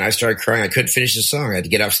crying, and I started crying. I couldn't finish the song. I had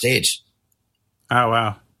to get off stage. Oh,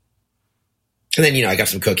 wow. And then, I got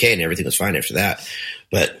some cocaine, and everything was fine after that.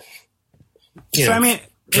 But...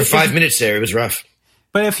 for 5 minutes there, it was rough.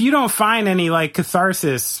 But if you don't find any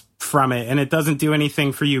catharsis from it and it doesn't do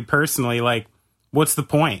anything for you personally, what's the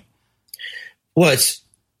point? Well, it's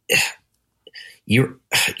you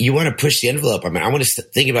want to push the envelope. I mean, I want to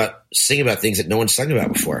sing about things that no one's sung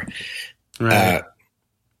about before. Right.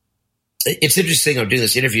 It's interesting. I'm doing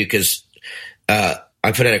this interview because I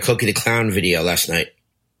put out a Cokie the Clown video last night.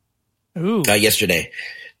 Ooh. Yesterday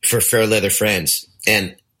for Fair Leather Friends,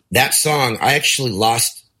 and that song, I actually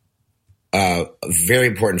lost very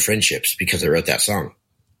important friendships because I wrote that song.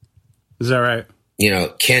 Is that right?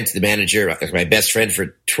 Kent, the manager, my best friend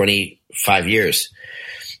for 25 years.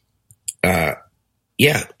 Yeah,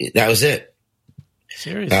 that was it.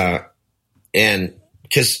 Seriously? And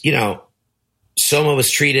because, Soma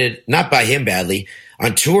was treated, not by him badly.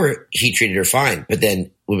 On tour, he treated her fine. But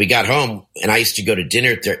then when we got home, and I used to go to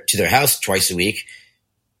dinner to their house twice a week,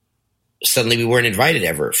 suddenly we weren't invited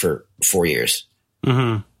ever for 4 years.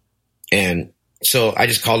 Mm-hmm. And so I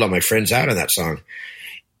just called all my friends out on that song.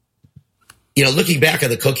 Looking back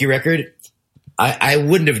on the Cokie record, I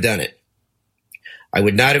wouldn't have done it. I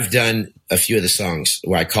would not have done a few of the songs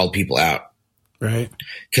where I called people out. Right.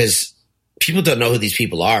 Because people don't know who these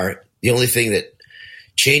people are. The only thing that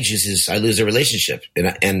changes is I lose a relationship.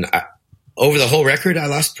 And over the whole record, I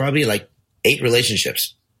lost probably 8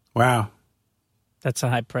 relationships. Wow. That's a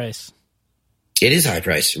high price. It is high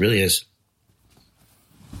price. It really is.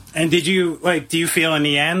 And did you do you feel in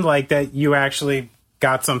the end that you actually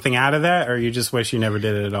got something out of that, or you just wish you never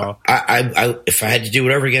did it at all? I if I had to do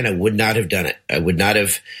it over again, I would not have done it. I would not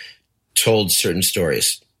have told certain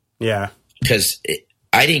stories. Yeah. Because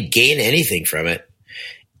I didn't gain anything from it.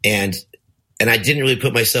 And I didn't really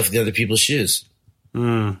put myself in other people's shoes.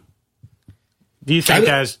 Mm. Do you think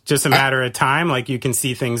that's just a matter of time? You can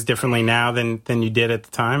see things differently now than you did at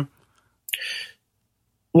the time?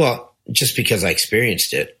 Well, just because I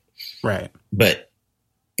experienced it. Right. But,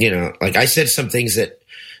 I said some things that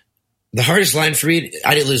the hardest line for me,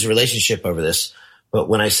 I didn't lose a relationship over this, but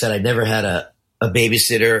when I said I never had a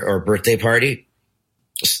babysitter or a birthday party,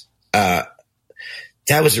 that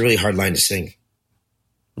was a really hard line to sing.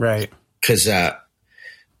 Right. Because I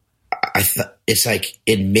thought it's like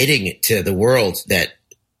admitting to the world that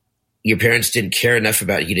your parents didn't care enough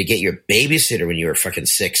about you to get your babysitter when you were fucking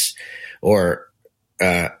 6 or,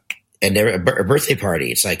 and never a birthday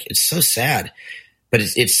party. It's like, it's so sad, but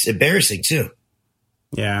it's embarrassing too.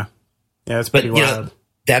 Yeah. Yeah. It's pretty wild.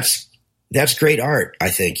 That's great art, I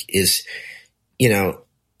think, is,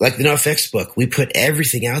 like the NoFX book, we put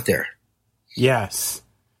everything out there. Yes.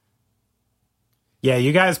 Yeah.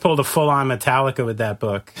 You guys pulled a full on Metallica with that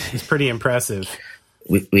book. It's pretty impressive.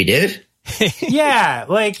 We did? Yeah.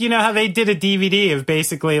 Like, how they did a DVD of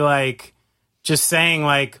basically like just saying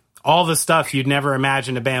like all the stuff you'd never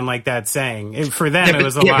imagine a band like that saying. For them, it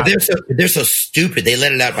was a lot. But they're so stupid. They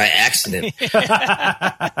let it out by accident.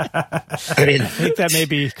 I mean, I think that may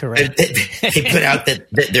be correct. They put out that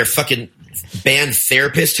their fucking band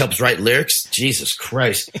therapist helps write lyrics. Jesus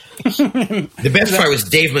Christ. The best part was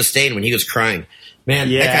Dave Mustaine when he was crying. Man,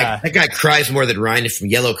 yeah. that guy cries more than Ryan from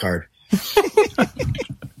Yellow Card.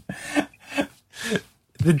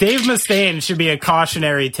 The Dave Mustaine should be a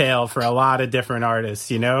cautionary tale for a lot of different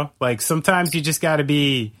artists, Like sometimes you just gotta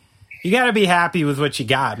be happy with what you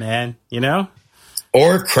got, man,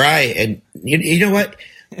 Or cry. And you know what?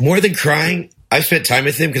 More than crying, I spent time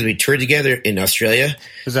with him because we toured together in Australia.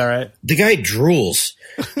 Is that right? The guy drools,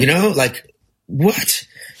 like what?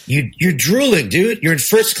 You're drooling, dude. You're in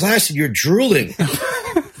first class and you're drooling.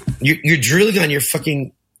 You're drooling on your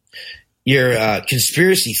fucking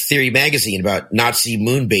conspiracy theory magazine about Nazi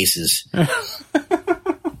moon bases. I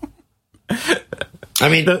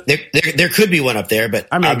mean, there could be one up there, but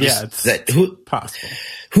I mean, it's possible.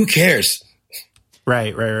 Who cares?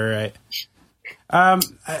 Right.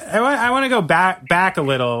 I want to go back a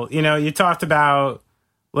little. You talked about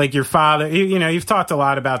like your father. You've talked a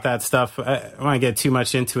lot about that stuff. I don't want to get too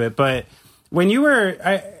much into it, but when you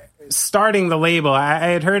were starting the label, I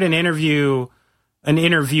had heard an interviewer,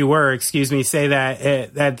 say that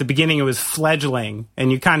at the beginning it was fledgling, and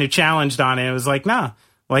you kind of challenged on it. It was like, nah,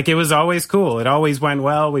 like it was always cool. It always went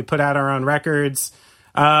well. We put out our own records.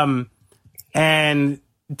 And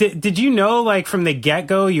did you know, like from the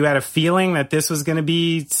get-go, you had a feeling that this was going to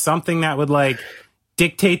be something that would like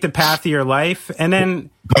dictate the path of your life? And then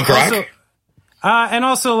punk rock? And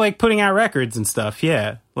also like putting out records and stuff.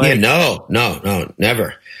 Yeah. Like, no,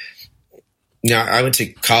 never. I went to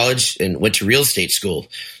college and went to real estate school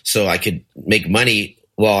so I could make money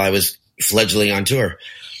while I was fledgling on tour.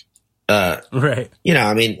 Right.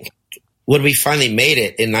 I mean, when we finally made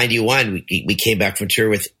it in 91, we came back from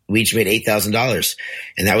tour we each made $8,000.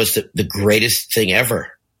 And that was the greatest thing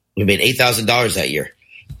ever. We made $8,000 that year.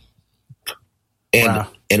 And, wow.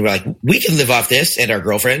 And we're like, we can live off this and our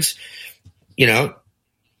girlfriends,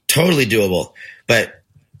 totally doable. But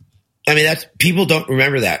I mean, people don't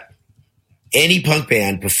remember that. Any punk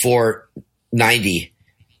band before 90,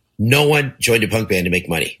 no one joined a punk band to make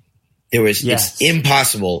money. It's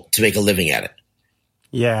impossible to make a living at it.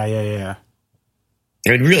 Yeah. I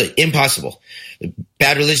mean, really impossible.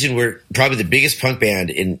 Bad Religion were probably the biggest punk band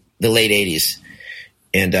in the late 80s,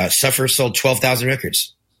 and Suffer sold 12,000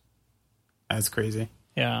 records. That's crazy.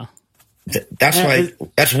 Yeah. That's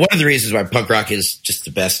one of the reasons why punk rock is just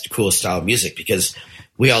the best, coolest style of music, because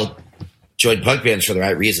we all joined punk bands for the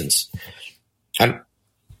right reasons. I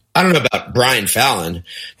don't know about Brian Fallon,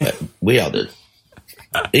 but we all did.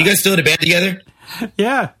 Are you guys still in a band together?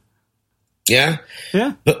 Yeah. Yeah?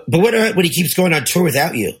 Yeah. But what when he keeps going on tour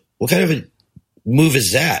without you? What kind of a move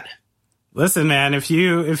is that? Listen, man, if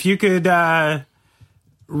you could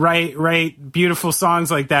write beautiful songs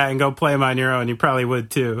like that and go play them on your own, you probably would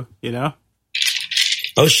too,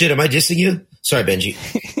 Oh shit, am I dissing you? Sorry, Benji.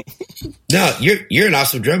 No, you're an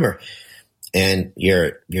awesome drummer. And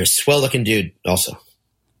you're a swell looking dude also.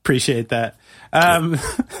 Appreciate that.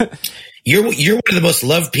 You're one of the most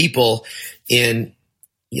loved people in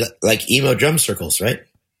like emo drum circles, right?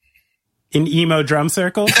 In emo drum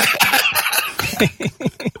circles?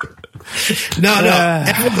 No,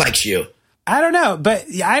 everyone likes you. I don't know, but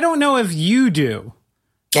I don't know if you do.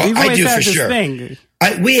 Oh, We've I always do had for this sure. thing.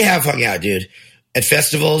 We have hung out, dude. At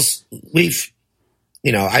festivals,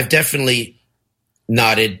 I've definitely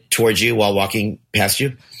nodded towards you while walking past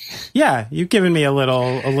you. Yeah, you've given me a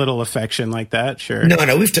little affection like that. Sure. No,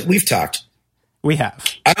 we've talked. We have.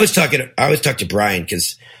 I was talking to Brian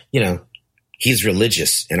because he's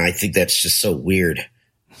religious, and I think that's just so weird.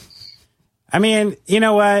 I mean, you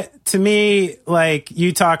know what? To me, like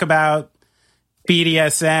you talk about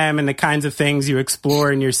BDSM and the kinds of things you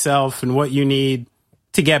explore in yourself and what you need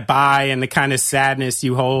to get by and the kind of sadness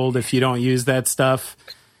you hold if you don't use that stuff.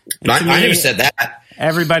 I never said that.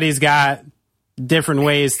 Everybody's got different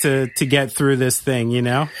ways to get through this thing,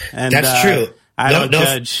 And that's true. I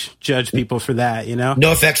don't judge people for that, you know?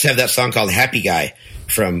 NoFX have that song called Happy Guy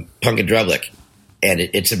from Punk and Drublic. And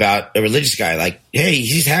it's about a religious guy. Like, hey,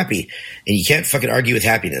 he's happy. And you can't fucking argue with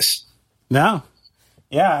happiness. No.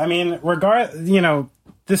 Yeah, I mean,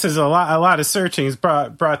 this is a lot of searching is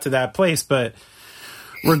brought to that place, but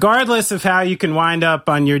regardless of how you can wind up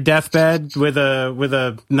on your deathbed with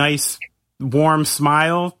a nice warm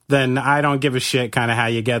smile, then I don't give a shit kind of how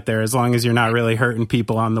you get there, as long as you're not really hurting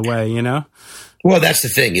people on the way, you know? Well, that's the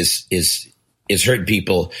thing is hurting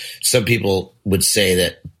people. Some people would say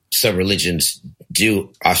that some religions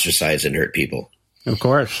do ostracize and hurt people. Of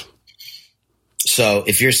course. So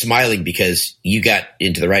if you're smiling because you got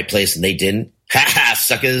into the right place and they didn't, ha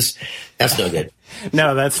suckers, that's no good.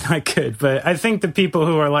 No, that's not good. But I think the people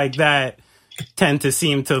who are like that tend to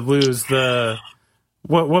seem to lose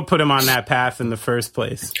what put them on that path in the first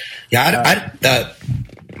place. Yeah,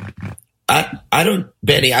 I don't,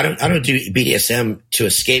 Benny. I don't do BDSM to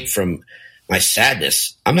escape from my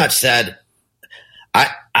sadness. I'm not sad.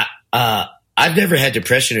 I've never had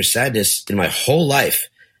depression or sadness in my whole life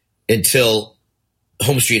until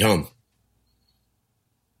Home Sweet Home.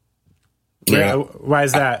 Yeah, why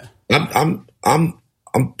is that? I'm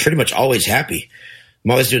pretty much always happy.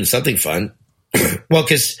 I'm always doing something fun. Well,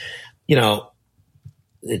 because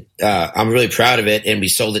I'm really proud of it, and we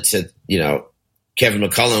sold it to Kevin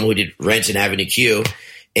McCullum, who did Rent and Avenue Q,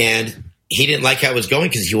 and he didn't like how it was going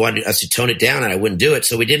because he wanted us to tone it down, and I wouldn't do it,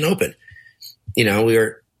 so we didn't open.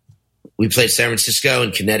 We played San Francisco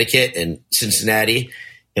and Connecticut and Cincinnati,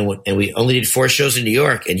 and we only did 4 shows in New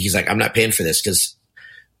York. And he's like, "I'm not paying for this because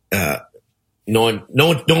no one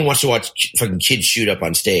wants to watch fucking kids shoot up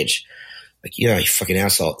on stage." Like, you fucking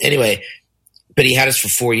asshole. Anyway, but he had us for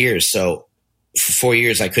 4 years, so for 4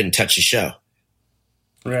 years I couldn't touch the show.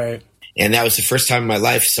 Right. And that was the first time in my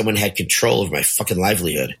life someone had control of my fucking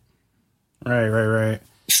livelihood. Right.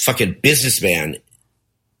 This fucking businessman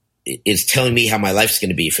is telling me how my life's going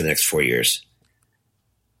to be for the next 4 years.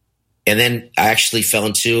 And then I actually fell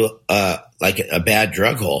into a bad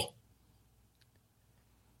drug hole.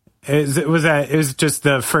 It was just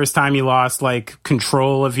the first time you lost like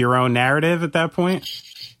control of your own narrative at that point?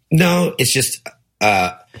 No, it's just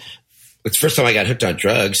it's the first time I got hooked on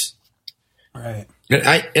drugs. Right.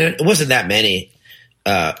 And it wasn't that many,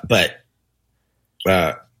 but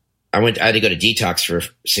I had to go to detox for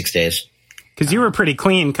 6 days. Because you were pretty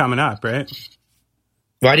clean coming up, right?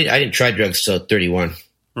 Well, I didn't try drugs till 31.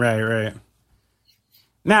 Right.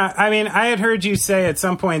 Now, I mean, I had heard you say at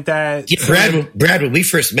some point that... Yeah, Brad, when we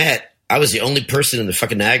first met, I was the only person in the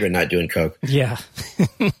fucking Niagara not doing coke. Yeah.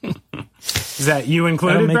 Is that you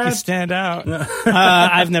included, That'll make Brad? you stand out.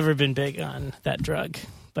 I've never been big on that drug,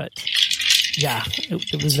 but yeah,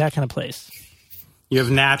 it was that kind of place. You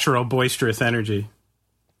have natural, boisterous energy.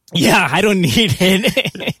 Yeah, I don't need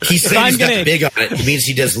it. He said he's not big on it. It means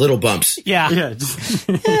he does little bumps. Yeah. Just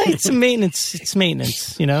It's a maintenance. It's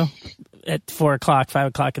maintenance, at 4 o'clock, 5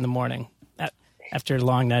 o'clock in the morning after a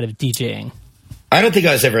long night of DJing. I don't think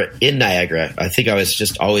I was ever in Niagara. I think I was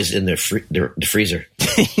just always in the freezer.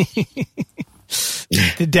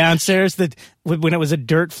 The downstairs, when it was a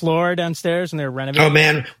dirt floor downstairs and they were renovating. Oh,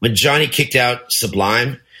 man. When Johnny kicked out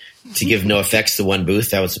Sublime to give NoFX the one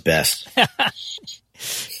booth, that was the best.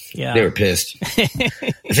 Yeah. They were pissed.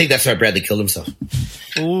 I think that's why Bradley killed himself.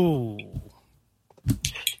 Ooh.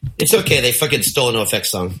 It's okay. They fucking stole an NoFX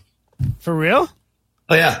song. For real?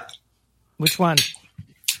 Oh, yeah. Which one?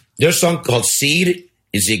 Their song called Seed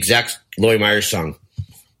is the exact Lori Myers song.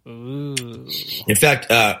 Ooh. In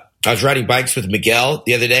fact, I was riding bikes with Miguel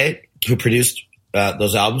the other day, who produced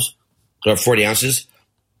those albums, 40 ounces.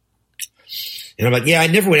 And I'm like, yeah, I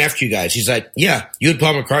never went after you guys. He's like, yeah, you and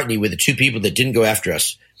Paul McCartney were the 2 people that didn't go after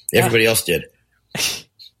us. Everybody else did.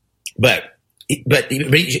 But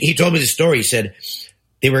he told me the story. He said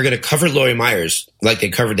they were going to cover Lori Myers like they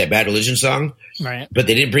covered that Bad Religion song. Right. But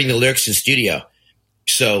they didn't bring the lyrics to the studio.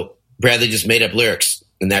 So Bradley just made up lyrics,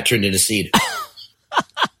 and that turned into Seed. I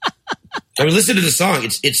mean, listen to the song.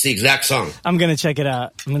 It's the exact song. I'm going to check it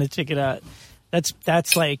out. That's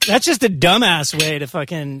just a dumbass way to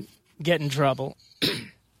fucking get in trouble.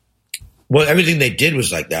 Well, everything they did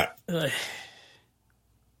was like that.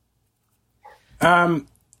 I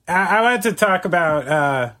wanted to talk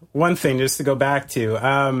about one thing just to go back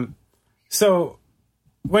to. So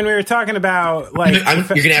when we were talking about like, you're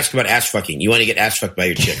going to ask about ass fucking. You want to get ass fucked by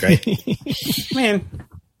your chick, right? Man,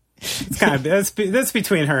 it's kind of that's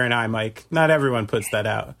between her and I, Mike. Not everyone puts that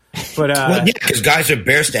out, but well, yeah, because guys are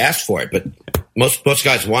embarrassed to ask for it, but most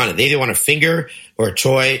guys want it. They either want a finger or a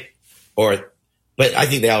toy, but I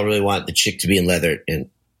think they all really want the chick to be in leather and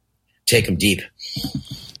take them deep.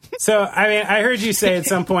 So, I mean, I heard you say at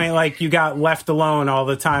some point, like, you got left alone all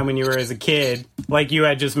the time when you were as a kid, like you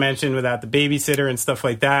had just mentioned, without the babysitter and stuff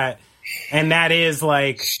like that. And that is,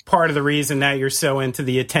 like, part of the reason that you're so into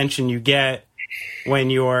the attention you get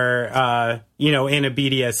when you're, you know, in a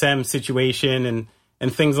BDSM situation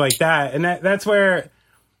and things like that. And that's where,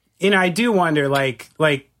 you know, I do wonder, like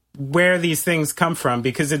where these things come from,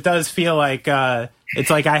 because it does feel like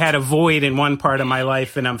it's like I had a void in one part of my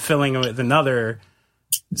life and I'm filling it with another.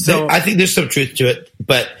 So I think there's some truth to it,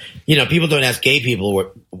 but you know, people don't ask gay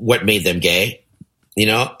people what made them gay. You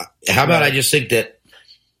know, how about I just think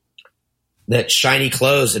that shiny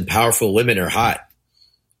clothes and powerful women are hot.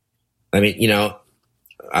 I mean, you know,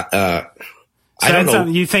 I don't know.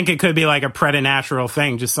 You think it could be like a preternatural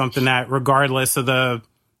thing, just something that, regardless of the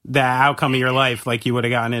outcome of your life, like you would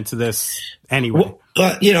have gotten into this anyway.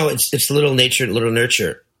 Well, you know, it's a little nature, little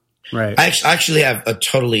nurture. Right. I actually have a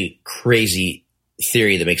totally crazy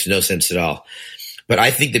theory that makes no sense at all. But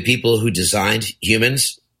I think the people who designed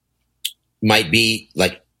humans might be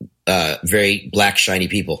like very black, shiny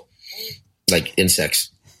people, like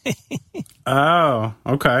insects. Oh,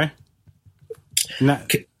 okay.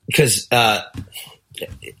 Because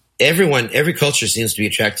every culture seems to be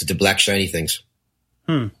attracted to black, shiny things.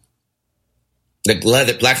 Like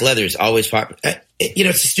leather, black leather is always popular. You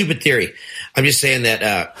know, it's a stupid theory. I'm just saying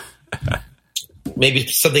that maybe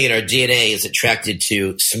something in our DNA is attracted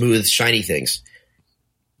to smooth, shiny things.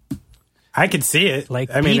 I could see it. Like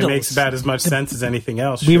I mean, beetles. it makes about as much sense as anything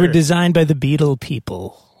else. We were sure. designed by the beetle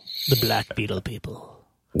people, the black beetle people.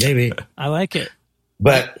 Maybe. I like it.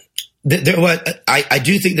 But I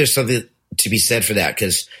do think there's something to be said for that,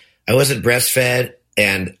 because I wasn't breastfed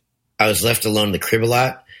and I was left alone in the crib a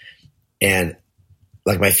lot. And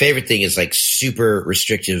like my favorite thing is like super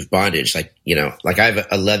restrictive bondage. Like, you know, like I have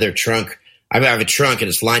a leather trunk. I have a trunk and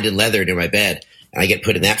it's lined in leather near my bed, and I get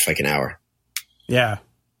put in that for like an hour. Yeah.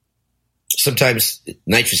 Sometimes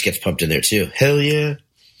nitrous gets pumped in there too. Hell yeah.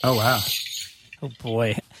 Oh, wow. Oh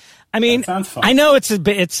boy. I mean, That sounds fun. I know it's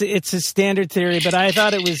a standard theory, but I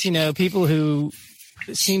thought it was, you know, people who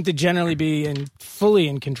seem to generally be fully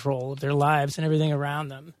in control of their lives and everything around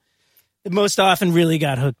them that most often really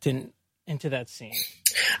got hooked into that scene.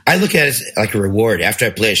 I look at it as like a reward. After I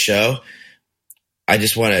play a show, I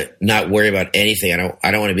just want to not worry about anything. I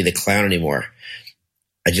don't want to be the clown anymore.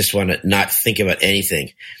 I just want to not think about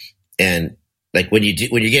anything. And like when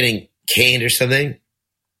you're getting caned or something,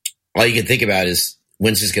 all you can think about is,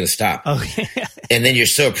 when's this going to stop? Oh, yeah. And then you're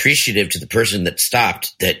so appreciative to the person that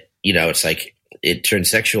stopped that, you know, it's like it turns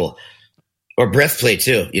sexual. Or breath play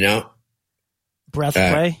too, you know? Breath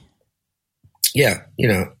play? Yeah, you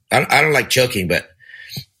know, I don't like choking, but,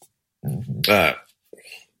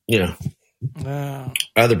 you know,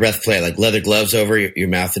 other breath play, like leather gloves over your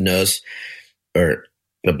mouth and nose, or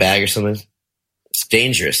a bag or something. It's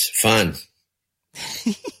dangerous, fun.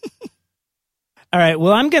 All right.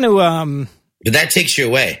 Well, I'm going to... But that takes you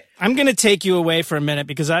away. I'm going to take you away for a minute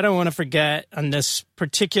because I don't want to forget on this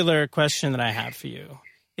particular question that I have for you.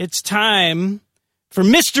 It's time for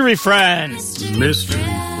Mystery Friends. Mystery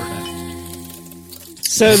friend.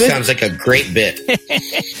 So this sounds like a great bit.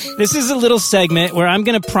 This is a little segment where I'm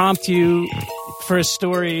going to prompt you for a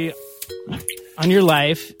story on your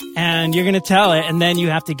life, and you're going to tell it, and then you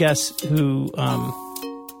have to guess who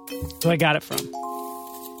I got it from.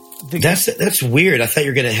 That's weird. I thought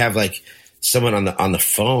you were going to have like someone on the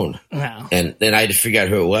phone, No. and then I had to figure out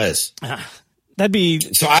who it was. That'd be,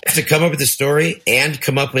 So I have to come up with the story and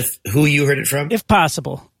come up with who you heard it from. if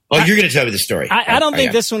possible. Oh, you're going to tell me the story. I don't think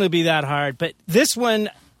yeah. this one would be that hard, but this one,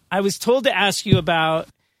 I was told to ask you about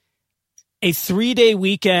a 3-day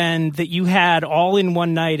weekend that you had all in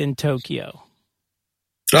one night in Tokyo.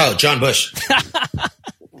 Oh, John Bush.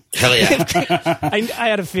 Hell yeah. I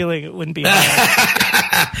had a feeling it wouldn't be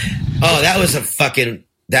hard. Oh, that was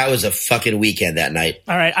a fucking weekend that night.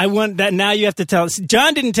 All right, I want that. Now you have to tell us.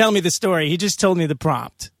 John didn't tell me the story. He just told me the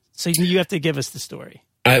prompt. So you have to give us the story.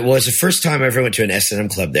 It was the first time I ever went to an S&M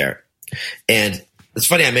club there. And it's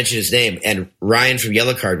funny I mentioned his name. And Ryan from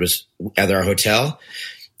Yellow Card was at our hotel.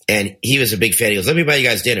 And he was a big fan. He goes, let me buy you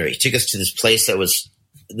guys dinner. He took us to this place that was,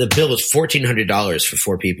 the bill was $1,400 for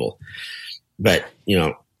 4 people. But, you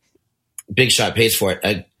know, Big Shot pays for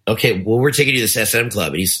it. Okay, well, we're taking you to this S&M club.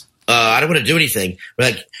 And he's, I don't want to do anything.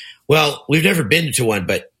 We're like, well, we've never been to one,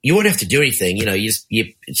 but you won't have to do anything. You know,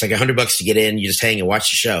 it's like $100 to get in. You just hang and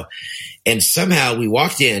watch the show. And somehow we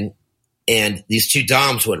walked in, and these 2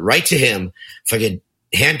 doms went right to him, fucking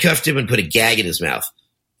handcuffed him and put a gag in his mouth.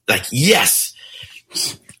 Like, yes.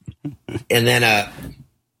 And then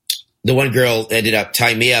the one girl ended up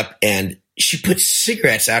tying me up, and she put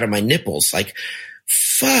cigarettes out of my nipples, like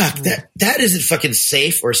fuck, that isn't fucking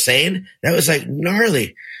safe or sane. That was like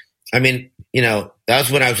gnarly. I mean, you know, that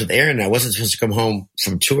was when I was with Aaron. I wasn't supposed to come home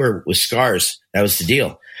from tour with scars. That was the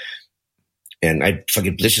deal. And I had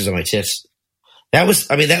fucking blisters on my tits. That was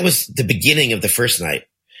the beginning of the first night.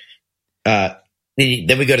 Then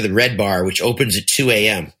we go to the Red Bar, which opens at 2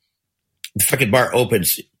 a.m. The fucking bar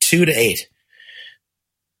opens 2 to 8.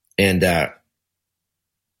 And,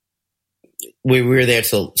 we were there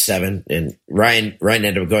till 7, and Ryan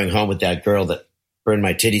ended up going home with that girl that burned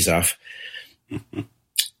my titties off.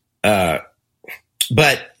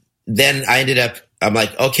 But then I'm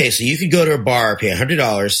like, okay, so you can go to a bar, pay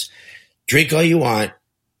 $100, drink all you want,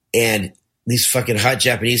 and these fucking hot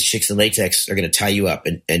Japanese chicks in latex are going to tie you up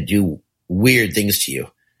and do weird things to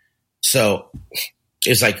you. So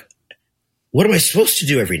it's like, what am I supposed to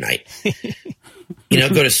do every night? You know,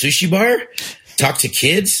 go to sushi bar, talk to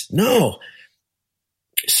kids? No.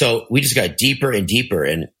 So we just got deeper and deeper.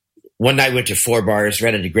 And one night we went to 4 bars,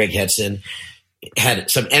 ran into Greg Hedson,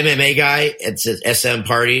 had some MMA guy at the SM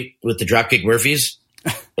party with the Dropkick Murphys.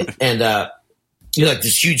 And, you know, like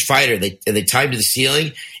this huge fighter, they tied him to the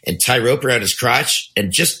ceiling and tie rope around his crotch.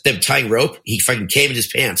 And just them tying rope, he fucking came in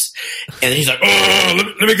his pants. And he's like,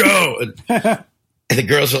 oh, let me go. And the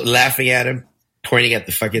girls were laughing at him, pointing at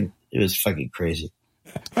it was fucking crazy.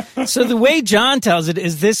 So the way John tells it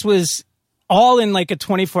is this was all in like a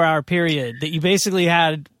 24-hour period, that you basically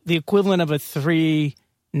had the equivalent of a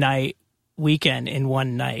 3-night weekend in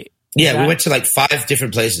one night. Yeah, we went to like 5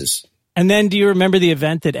 different places. And then do you remember the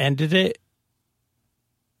event that ended it?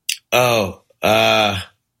 Oh, there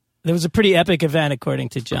was a pretty epic event, according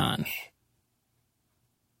to John.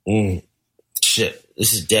 Shit,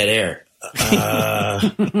 this is dead air.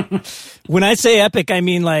 When I say epic, I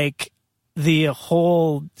mean like the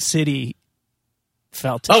whole city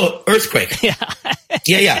felt it. Oh, earthquake. Yeah.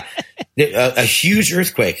 Yeah. A huge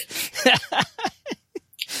earthquake.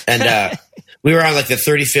 And we were on like the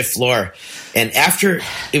 35th floor. And after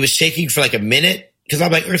it was shaking for like a minute, because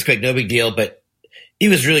I'm like, earthquake, no big deal, but it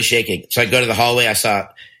was really shaking. So I go to the hallway. I saw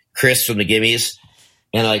Chris from the Gimmies.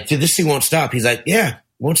 And I'm like, dude, this thing won't stop. He's like, yeah,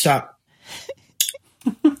 won't stop.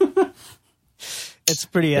 It's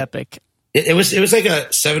pretty epic. It was like a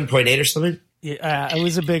 7.8 or something. Yeah, it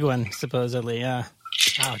was a big one, supposedly. Yeah.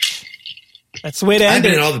 Ouch. That's the way to end I've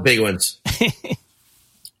been it. in all the big ones. I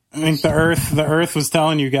think the Earth was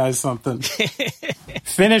telling you guys something.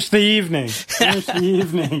 Finish the evening.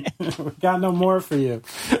 We got no more for you.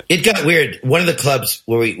 It got weird. One of the clubs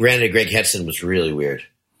where we ran into Greg Hedson was really weird.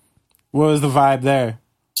 What was the vibe there?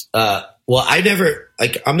 Well,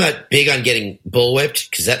 I'm not big on getting bullwhipped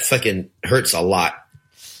because that fucking hurts a lot.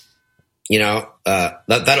 You know,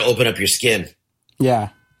 that'll open up your skin. Yeah.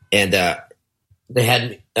 And they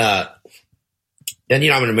had, and you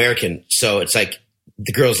know, I'm an American, so it's like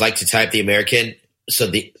the girls like to type the American. So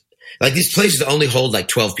these places only hold like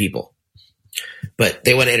 12 people, but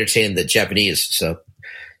they want to entertain the Japanese. So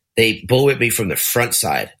they bullwhip me from the front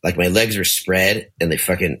side. Like my legs are spread and they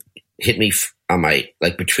fucking hit me on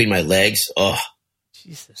like between my legs. Oh,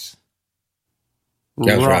 Jesus.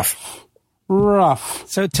 That was Rough.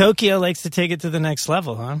 So Tokyo likes to take it to the next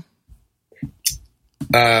level, huh?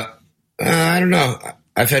 I don't know.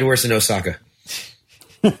 I've had worse in Osaka.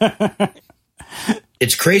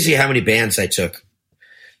 It's crazy how many bands I took.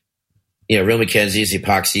 You know, Real Mackenzie's, the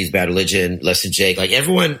Epoxies, Bad Religion, Less Than Jake. Like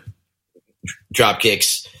everyone drop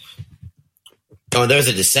kicks. Oh, and there was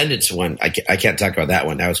a Descendants one. I can't talk about that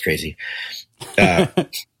one. That was crazy. But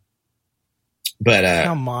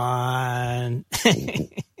come on.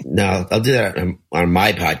 No, I'll do that on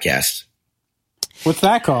my podcast. What's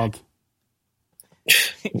that called?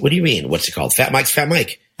 What do you mean? What's it called? Fat Mike's Fat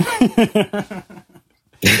Mike.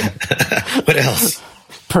 What else?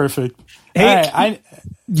 Perfect. Hey, all right,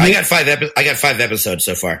 I got 5 episodes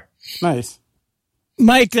so far. Nice.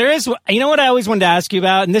 Mike, there is, you know what I always wanted to ask you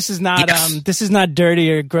about, and this is not Yes. this is not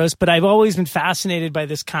dirty or gross, but I've always been fascinated by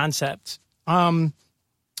this concept.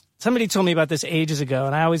 Somebody told me about this ages ago,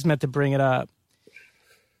 and I always meant to bring it up.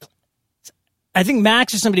 I think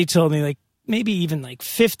Max or somebody told me, like maybe even like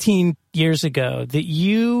 15 years ago, that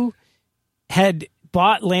you had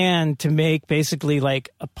bought land to make basically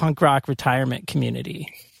like a punk rock retirement community.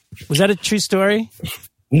 Was that a true story?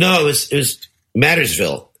 No, it was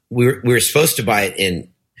Mattersville. We were supposed to buy it in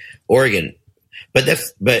Oregon, but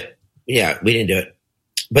yeah, we didn't do it.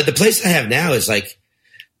 But the place I have now is like,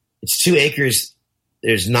 it's 2 acres.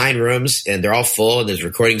 There's 9 rooms and they're all full, and there's a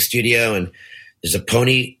recording studio and there's a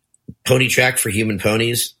pony track for human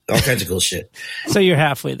ponies, all kinds of cool shit. So you're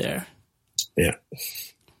halfway there. Yeah.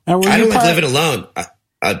 Now, I don't like living alone.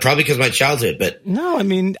 Probably because of my childhood, but No, I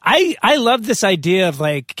mean, I love this idea of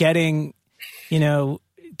like getting all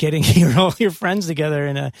your friends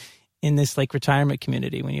together in this like retirement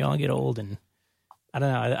community when you all get old, and I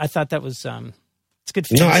don't know. I thought that was it's good.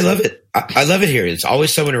 No, I love it. I love it here. There's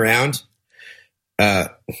always someone around. You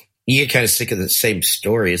get kind of sick of the same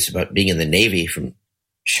story. It's about being in the Navy from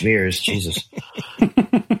Schmears. Jesus. You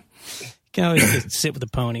can always just sit with a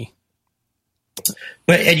pony.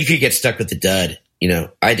 And you could get stuck with the dud. You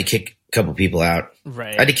know, I had to kick a couple people out.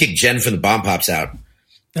 Right. I had to kick Jen from the Bomb Pops out.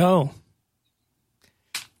 Oh.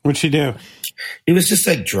 What'd she do? It was just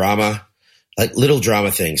like drama, like little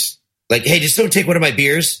drama things. Like, hey, just don't take one of my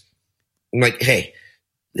beers. I'm like, hey,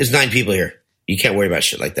 there's 9 people here. You can't worry about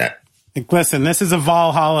shit like that. Like, listen, this is a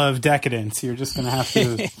Valhalla of decadence. You're just gonna have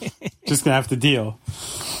to deal.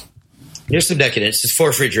 There's some decadence. There's 4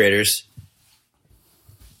 refrigerators.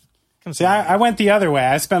 See, I went the other way.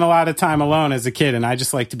 I spent a lot of time alone as a kid, and I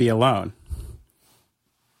just like to be alone.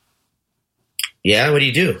 Yeah, what do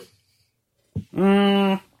you do?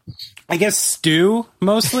 I guess stew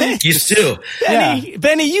mostly. You stew.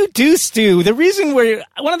 Benny, you do stew. One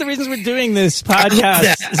of the reasons we're doing this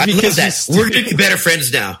podcast is because we're going to be better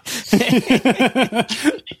friends now.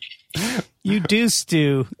 You do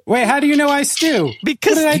stew. Wait, how do you know I stew?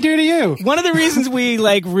 Because what did I do to you? One of the reasons we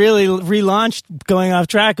like really relaunched Going Off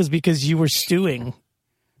Track was because you were stewing.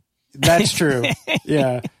 That's true.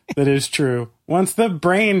 Yeah, that is true. Once the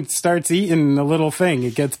brain starts eating a little thing,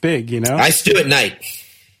 it gets big, you know? I stew at night.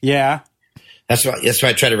 Yeah. That's why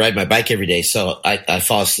I try to ride my bike every day, so I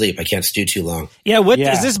fall asleep. I can't stew too long. Yeah,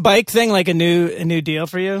 is this bike thing like a new deal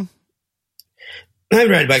for you? I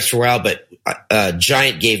haven't ridden bikes for a while, but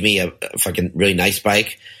Giant gave me a fucking really nice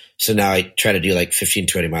bike, so now I try to do like 15,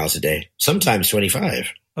 20 miles a day, sometimes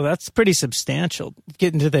 25. Well, that's pretty substantial.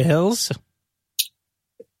 Getting to the hills?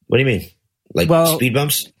 What do you mean? Like speed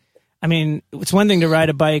bumps? I mean, it's one thing to ride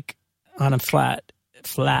a bike on a flat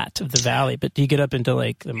of the valley, but do you get up into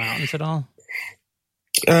like the mountains at all?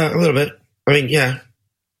 A little bit. I mean, yeah,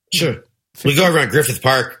 sure. We go around Griffith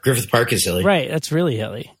Park. Griffith Park is hilly. Right, that's really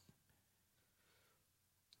hilly.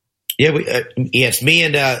 Yeah, it's me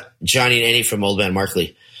and Johnny and Annie from Old Man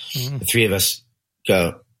Markley. Mm-hmm. The 3 of us go.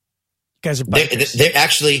 You guys are bikers. They're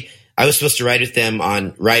actually, I was supposed to ride with them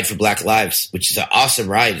on Ride for Black Lives, which is an awesome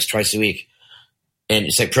ride. It's twice a week. And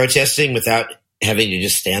it's like protesting without having to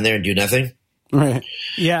just stand there and do nothing. Right.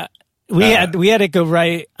 Yeah. We had to go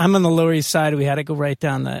right. I'm on the Lower East Side. We had to go right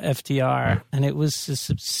down the FDR, and it was a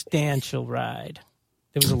substantial ride.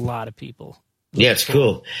 There was a lot of people. Yeah, it's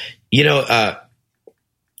cool. You know,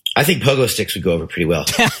 I think pogo sticks would go over pretty well.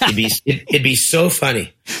 It'd be so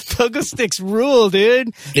funny. Pogo sticks rule,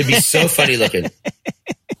 dude. It'd be so funny looking.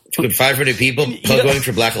 500 people pogoing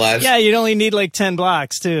for Black Lives. Yeah, you'd only need like 10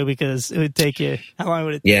 blocks too, because it would take you. How long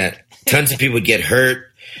would it? Yeah, tons of people would get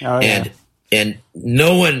hurt, and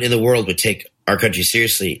no one in the world would take our country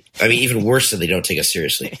seriously. I mean, even worse than they don't take us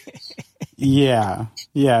seriously. Yeah.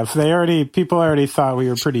 If people already thought we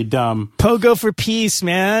were pretty dumb. Pogo for peace,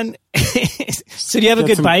 man. So do you have a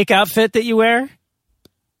good bike outfit that you wear?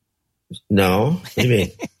 No. What do you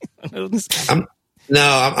mean?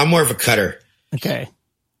 I'm more of a cutter. Okay.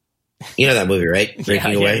 You know that movie, right?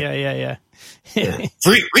 Breaking Away? Yeah.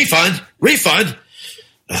 Refund.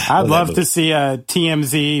 I'd love to see a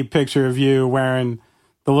TMZ picture of you wearing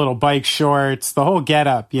the little bike shorts, the whole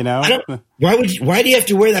getup, you know? Why do you have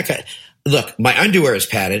to wear that kind? Look, my underwear is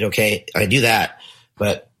padded, okay? I do that.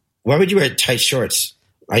 But why would you wear tight shorts?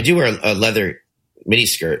 I do wear a leather mini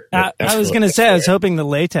skirt. I was going to say, I was hoping the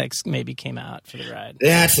latex maybe came out for the ride.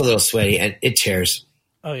 That's a little sweaty, and it tears.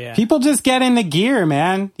 Oh, yeah. People just get into gear,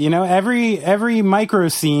 man. You know, every micro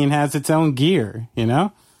scene has its own gear, you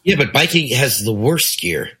know? Yeah, but biking has the worst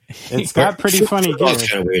gear. It's got pretty funny gear. It's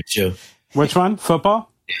kind of weird, too. Which one?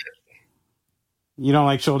 Football? You don't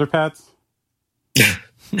like shoulder pads?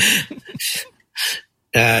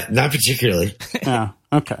 Not particularly. Oh,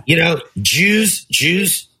 okay. You know,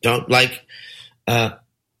 Jews don't like, not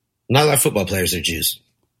a lot of football players are Jews.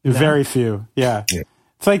 Very few, yeah.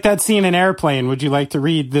 It's like that scene in Airplane. Would you like to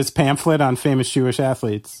read this pamphlet on famous Jewish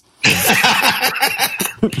athletes?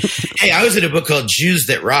 Hey, I was in a book called Jews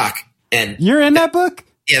That Rock. And you're in that book?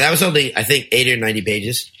 Yeah, that was only, I think, 80 or 90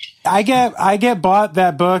 pages. I get bought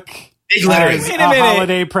that book Big lettering. as a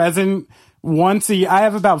holiday present once a year. I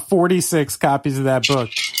have about 46 copies of that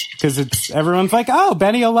book because everyone's like, "Oh,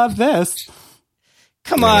 Benny, you'll love this."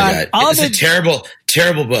 Come on, it's a terrible,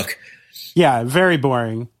 terrible book. Yeah, very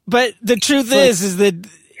boring. But the truth is that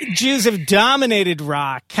Jews have dominated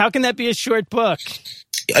rock. How can that be a short book?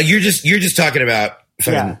 You're just talking about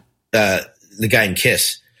the guy in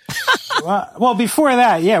Kiss. Well, before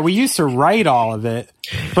that, yeah, we used to write all of it,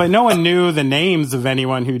 but no one knew the names of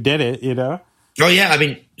anyone who did it, you know? Oh, yeah. I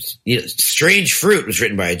mean, Strange Fruit was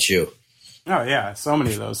written by a Jew. Oh, yeah. So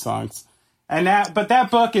many of those songs. But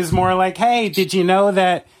that book is more like, hey, did you know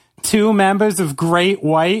that 2 members of Great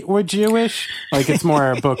White were Jewish? Like, it's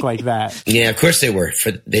more a book like that. Yeah, of course they were.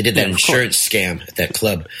 They did that insurance scam at that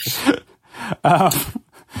club.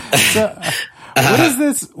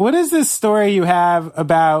 What is this story you have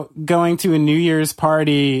about going to a New Year's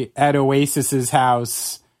party at Oasis's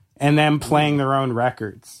house and them playing their own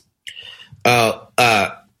records? Well,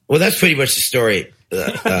 that's pretty much the story.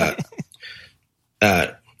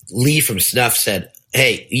 Lee from Snuff said,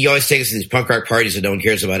 hey, you always take us to these punk rock parties and no one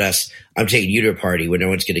cares about us. I'm taking you to a party where no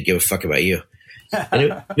one's going to give a fuck about you. And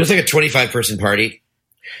it was like a 25-person party.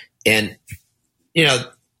 And, you know,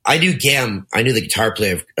 I knew Gam. I knew the guitar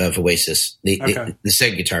player of Oasis, the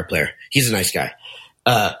second guitar player. He's a nice guy.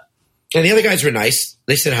 And the other guys were nice.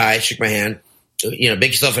 They said hi, shook my hand, you know,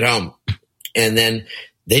 make yourself at home. And then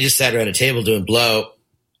they just sat around a table doing blow.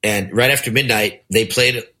 And right after midnight, they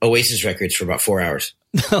played Oasis records for about 4 hours.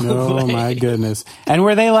 Oh my goodness. And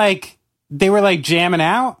were they were jamming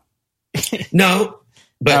out? No,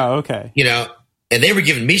 but, okay. You know, and they were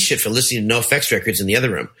giving me shit for listening to NoFX records in the other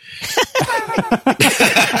room.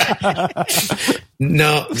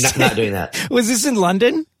 No, not doing that. Was this in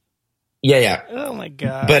London? Yeah. Oh my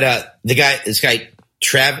God. But, this guy,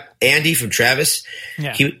 Andy from Travis,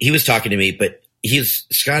 he was talking to me, but he was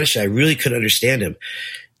Scottish. I really couldn't understand him.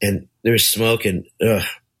 And there was smoke and,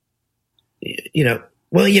 you know,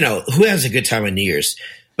 well, you know, who has a good time on New Year's?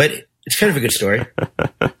 But it's kind of a good story.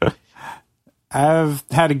 I've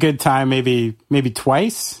had a good time maybe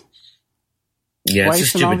twice. Yeah, twice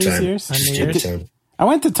it's a in all stupid these time. years. It's a stupid time. I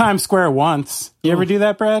went to Times Square once. You ever do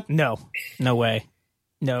that, Brad? No way.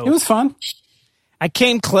 No. It was fun. I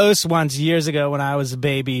came close once years ago when I was a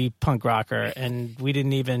baby punk rocker, and we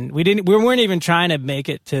weren't even trying to make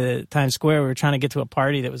it to Times Square. We were trying to get to a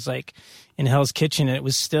party that was like in Hell's Kitchen, and it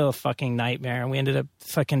was still a fucking nightmare. And we ended up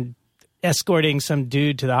fucking escorting some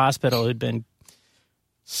dude to the hospital who'd been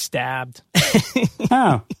stabbed.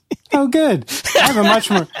 Oh, good. I have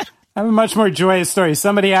a much more joyous story.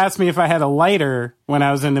 Somebody asked me if I had a lighter when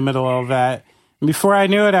I was in the middle of that. And before I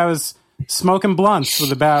knew it, I was smoking blunts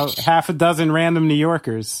with about half a dozen random New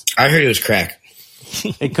Yorkers. I heard it was crack.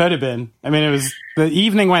 It could have been. I mean, the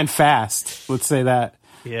evening went fast. Let's say that.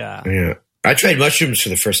 Yeah. I tried mushrooms for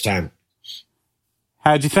the first time.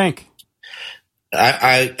 How'd you think?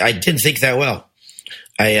 I didn't think that well.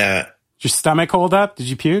 Did your stomach hold up? Did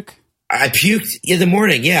you puke? I puked in the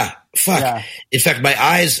morning. Yeah. Fuck. Yeah. In fact, my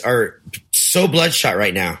eyes are so bloodshot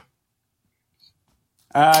right now.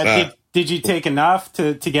 Did you take enough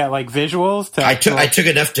to get like visuals? I took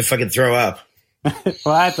enough to fucking throw up.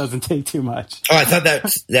 Well, that doesn't take too much. Oh, I thought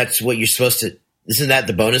that's what you're supposed to. Isn't that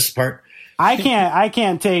the bonus part? I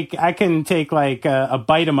can take like a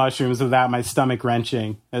bite of mushrooms without my stomach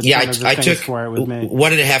wrenching. That's yeah, one of the I things took for it with me.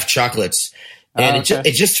 1.5 chocolates, and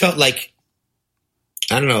it just felt like,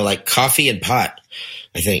 I don't know, like coffee and pot.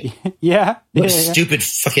 I think. Yeah. What a stupid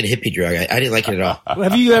fucking hippie drug. I didn't like it at all.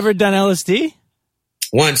 Have you ever done LSD?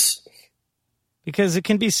 Once. Because it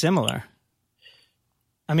can be similar.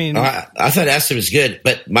 I mean, I thought acid was good,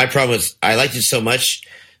 but my problem was I liked it so much.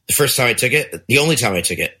 The first time I took it, the only time I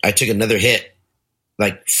took it, I took another hit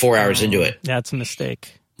like 4 hours into it. That's a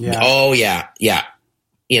mistake. Yeah. Oh yeah.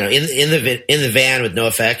 You know, in the van with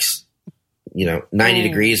NoFX, you know, 90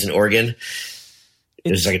 degrees in Oregon. It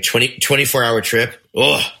was like a 24-hour trip.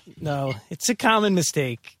 Oh no, it's a common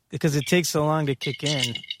mistake because it takes so long to kick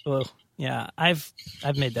in. Well, yeah, I've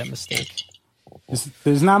made that mistake.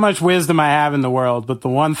 There's not much wisdom I have in the world, but the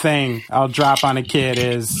one thing I'll drop on a kid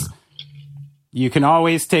is you can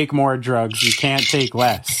always take more drugs. You can't take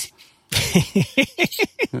less.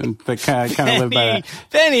 But kind of live by that.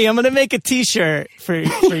 Benny, I'm going to make a T-shirt for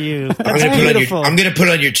you. That's I'm going to put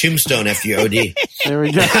on your tombstone after you OD. There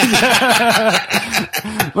we go.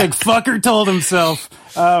 Like fucker told himself.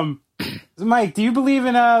 Mike, do you believe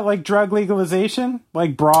in like drug legalization,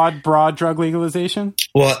 like broad drug legalization?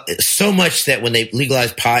 Well, so much that when they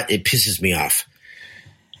legalize pot, it pisses me off.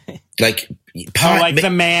 Like pot, the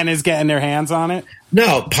man is getting their hands on it.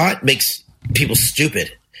 No, pot makes people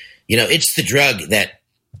stupid. You know, it's the drug that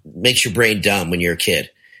makes your brain dumb when you're a kid.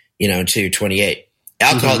 You know, until you're 28.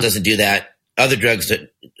 Alcohol doesn't do that. Other drugs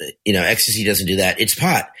that, you know, ecstasy doesn't do that. It's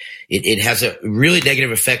pot. It has a really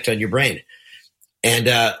negative effect on your brain. And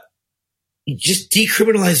you just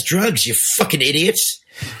decriminalize drugs, you fucking idiots.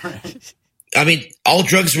 Right. I mean, all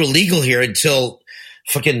drugs were legal here until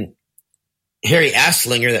fucking Harry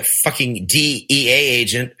Asslinger, that fucking DEA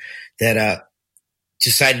agent that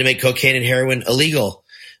decided to make cocaine and heroin illegal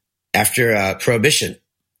after Prohibition.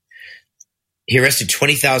 He arrested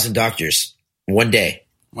 20,000 doctors one day.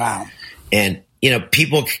 Wow. And,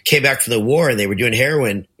 people came back from the war and they were doing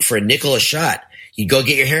heroin for a nickel a shot. You go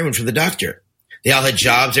get your heroin from the doctor. They all had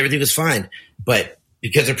jobs. Everything was fine. But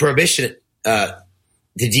because of Prohibition, the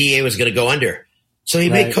DEA was going to go under. So he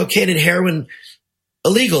made cocaine and heroin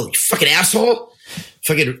illegal. You fucking asshole.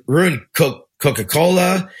 Fucking ruined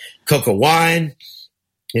Coca-Cola, Coca wine.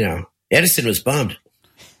 Edison was bummed.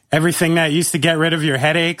 Everything that used to get rid of your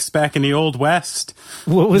headaches back in the Old West.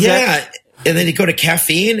 What was that? Yeah. And then you go to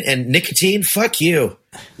caffeine and nicotine. Fuck you.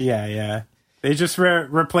 Yeah. They just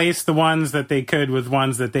replaced the ones that they could with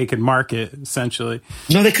ones that they could market, essentially.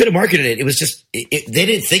 No, they could have marketed it. It was just, they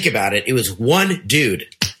didn't think about it. It was one dude.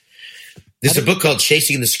 There's a book called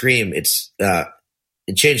Chasing the Scream. It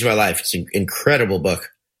changed my life. It's an incredible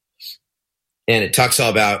book. And it talks all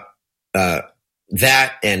about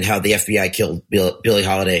that and how the FBI killed Billie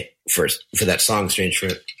Holiday for that song, Strange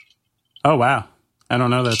Fruit. Oh, wow. I don't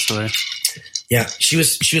know that story. Yeah. She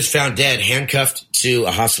was found dead, handcuffed to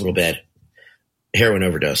a hospital bed. Heroin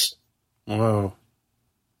overdose. Whoa.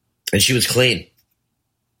 And she was clean.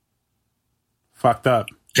 Fucked up.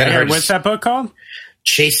 What's that book called?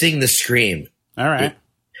 Chasing the Scream. All right.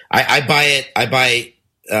 I buy it. I buy,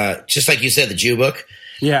 just like you said, the Jew book.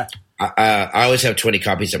 Yeah. I always have 20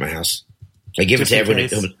 copies at my house. I give Just it to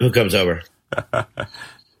everyone who comes over.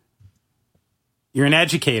 You're an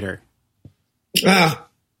educator.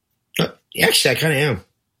 Actually, I kind of am.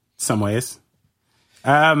 Some ways.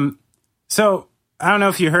 So, I don't know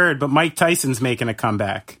if you heard, but Mike Tyson's making a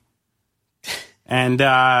comeback. And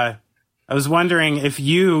I was wondering if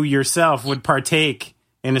you yourself would partake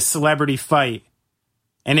in a celebrity fight.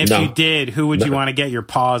 And if you did, who would you want to get your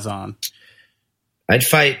paws on? I'd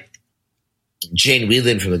fight Jane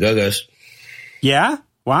Whelan from the Go-Go's. Yeah?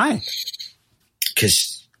 Why?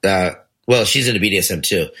 Because, she's into BDSM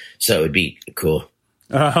too, so it would be cool.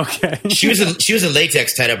 Oh, okay. She was a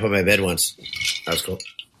latex tied up on my bed once. That was cool.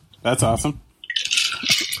 That's awesome.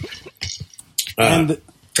 And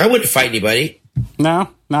I wouldn't fight anybody. No,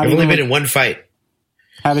 not I've even. only been in one fight.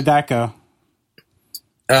 How did that go?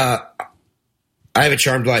 I have a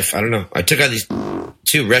charmed life. I don't know. I took out these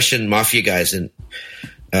two Russian mafia guys in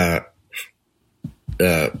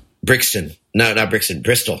Brixton. No, not Brixton.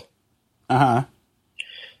 Bristol. Uh-huh.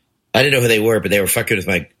 I didn't know who they were, but they were fucking with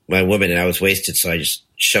my woman, and I was wasted, so I just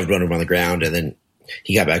shoved one of them on the ground, and then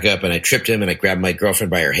he got back up, and I tripped him, and I grabbed my girlfriend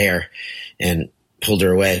by her hair and pulled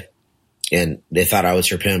her away, and they thought I was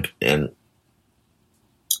her pimp, and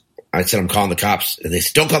I said, I'm calling the cops. And they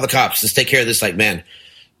said, don't call the cops. Let's take care of this like men.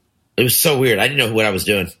 It was so weird. I didn't know what I was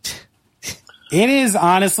doing. It is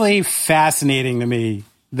honestly fascinating to me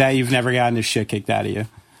that you've never gotten your shit kicked out of you.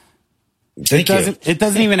 Thank you. It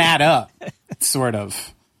doesn't even add up, sort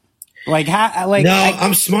of.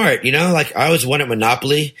 I'm smart, like I was one at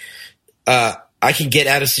Monopoly. I can get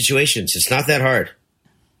out of situations. It's not that hard.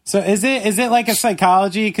 So is it like a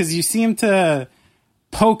psychology? Because you seem to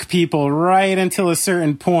poke people right until a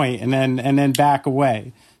certain point and then back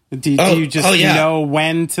away. Do you just know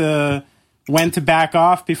when to back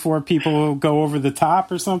off before people go over the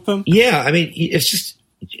top or something? Yeah, I mean it's just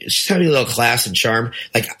having a little class and charm.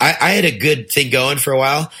 Like I had a good thing going for a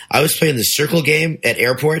while. I was playing the circle game at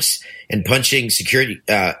airports and punching security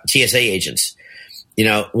TSA agents.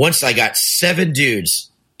 Once I got 7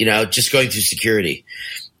 dudes, just going through security,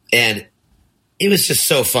 and it was just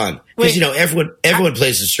so fun because everyone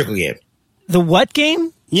plays the circle game. The what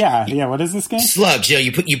game? Yeah. What is this game? Slugs.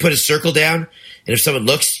 You put a circle down, and if someone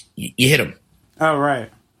looks, you hit them. Oh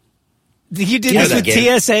right. You did this with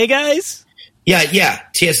TSA guys? Yeah,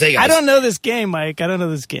 TSA guys. I don't know this game, Mike. I don't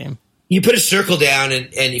know this game. You put a circle down, and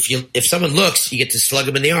if someone looks, you get to slug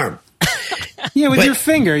them in the arm. Yeah, with your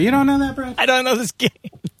finger. You don't know that, Brad? I don't know this game.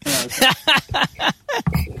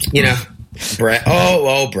 Brad.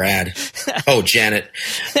 Oh, Brad. Oh, Janet.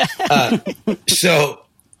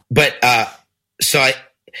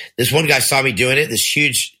 This one guy saw me doing it. This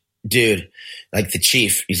huge dude, like the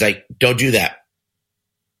chief. He's like, "Don't do that,"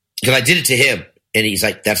 because I did it to him, and he's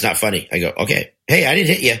like, "That's not funny." I go, "Okay, hey, I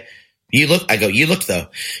didn't hit you. You look." I go, "You looked though,"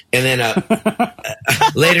 and then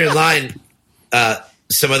later in line,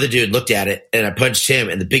 some other dude looked at it, and I punched him,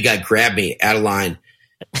 and the big guy grabbed me out of line.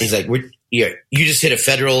 He's like, you just hit a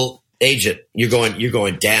federal agent. You're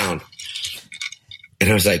going down." And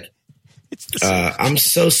I was like, "I'm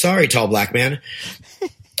so sorry, tall black man."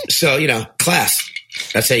 So, class.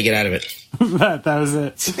 That's how you get out of it. That was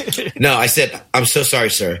it. No, I said, "I'm so sorry,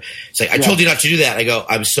 sir." It's like, "I told you not to do that." I go,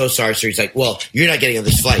 "I'm so sorry, sir." He's like, "Well, you're not getting on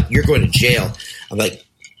this flight. You're going to jail." I'm like,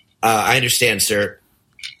 I understand, sir.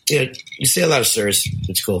 Yeah, you say a lot of sirs.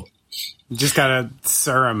 It's cool. You just gotta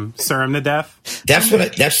sir him to death. That's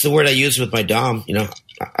the word I use with my dom. You know,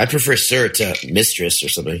 I prefer sir to mistress or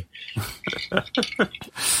something.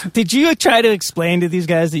 Did you try to explain to these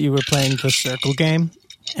guys that you were playing the circle game?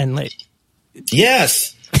 And like,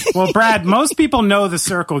 yes. Well, Brad, most people know the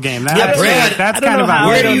circle game. Yeah, Brad, that's kind of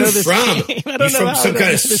where are you this from? game. You from some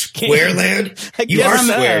kind of square land? You are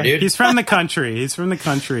square, dude. He's from the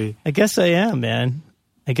country. I guess I am, man.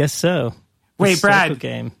 I guess so. Wait, Brad,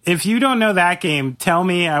 game. If you don't know that game, tell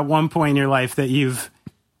me at one point in your life that you've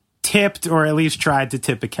tipped or at least tried to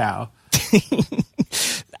tip a cow.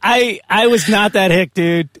 I was not that hick,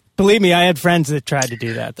 dude. Believe me, I had friends that tried to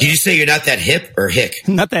do that. Though. Did you say you're not that hip or hick?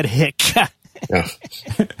 Not that hick. No.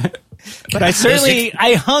 But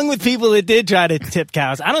I hung with people that did try to tip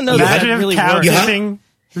cows. I don't know Imagine that if really cow works. tipping.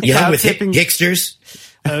 You hung with hicksters?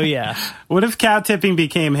 Oh, yeah. What if cow tipping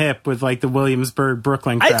became hip with like the Williamsburg,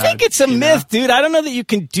 Brooklyn crowd? I think it's a myth, dude. I don't know that you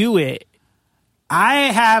can do it.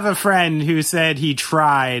 I have a friend who said he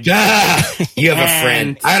tried. You have a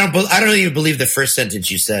friend. I don't even believe the first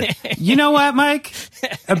sentence you said. You know what, Mike?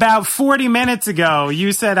 About 40 minutes ago,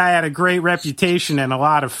 you said I had a great reputation and a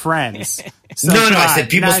lot of friends. So No, I said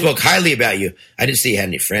people spoke highly about you. I didn't say you had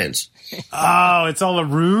any friends. Oh, it's all a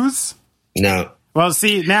ruse? No. Well,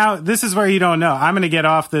 see, now this is where you don't know. I'm going to get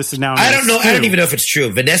off this and now I don't know. I don't even know if it's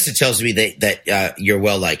true. Vanessa tells me that you're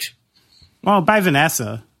well liked. Well, by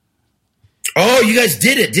Vanessa. Oh, you guys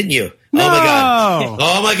did it, didn't you? No. Oh my god!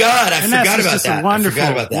 Oh my god! I Vanessa's forgot about just that. A wonderful, I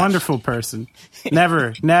forgot about that. wonderful person.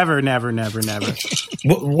 Never.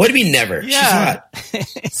 What do you mean never? Yeah. She's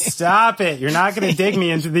hot. Stop it! You're not going to dig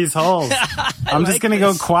me into these holes. I'm just going to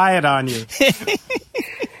go quiet on you.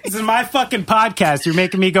 This is my fucking podcast. You're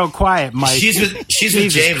making me go quiet, Mike. She's with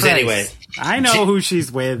James Christ. anyway. I know who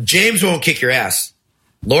she's with. James won't kick your ass.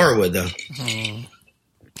 Laura would though.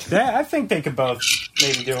 I think they could both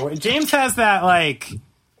maybe do it. James has that, like,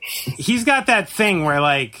 he's got that thing where,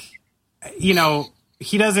 like, you know,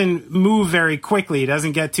 he doesn't move very quickly. He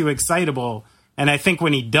doesn't get too excitable. And I think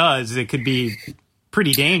when he does, it could be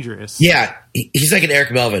pretty dangerous. Yeah, he's like an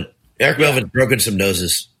Eric Melvin. Eric Melvin's broken some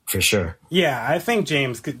noses, for sure. Yeah, I think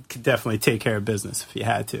James could definitely take care of business if he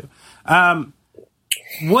had to.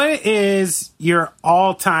 What is your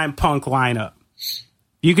all-time punk lineup?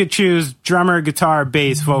 You could choose drummer, guitar,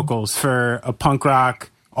 bass, vocals for a punk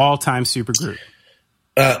rock all-time supergroup.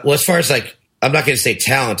 Well, as far as like, I'm not going to say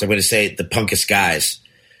talent. I'm going to say the punkest guys.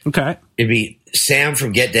 Okay. It'd be Sam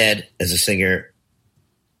from Get Dead as a singer,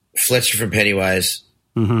 Fletcher from Pennywise.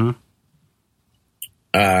 Mm-hmm.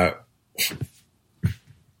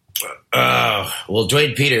 Well,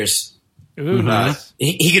 Dwayne Peters. Ooh, nice.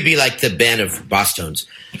 He could be like the band of Boss Tones.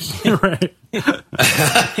 Right.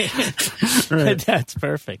 Right. That's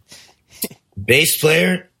perfect. Bass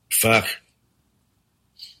player? Fuck.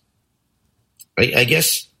 I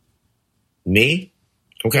guess me?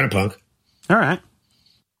 I'm kind of punk. All right.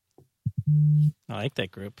 I like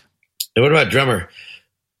that group. And what about drummer?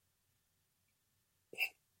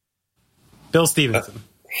 Bill Stevenson.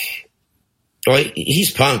 Well,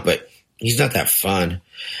 he's punk, but he's not that fun.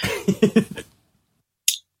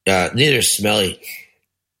 Neither is Smelly.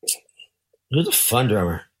 Who's the fun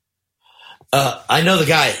drummer? I know the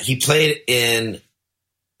guy. He played in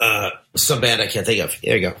some band I can't think of.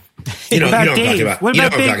 There you go. You know what I'm talking about.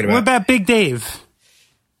 What about Big Dave?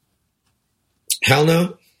 Hell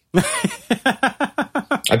no.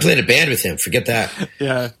 I played a band with him. Forget that.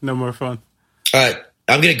 Yeah, no more fun. I'm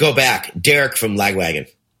going to go back. Derek from Lagwagon.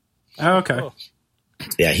 Oh, okay. Oh.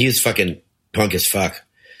 Yeah, he was fucking punk as fuck.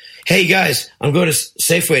 Hey, guys, I'm going to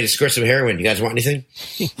Safeway to squirt some heroin. You guys want anything?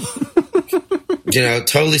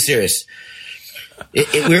 Totally serious.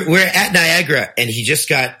 We're at Niagara, and he just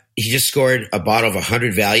scored a bottle of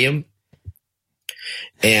 100 Valium.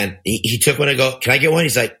 And he took one. I go, can I get one?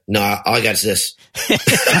 He's like, no, all I got is this.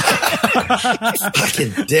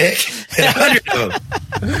 Fucking dick. 100 of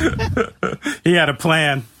them. He had a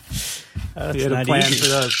plan. He had a plan easy. for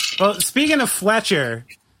those. Well, speaking of Fletcher,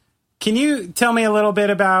 can you tell me a little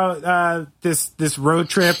bit about this road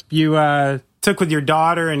trip you took with your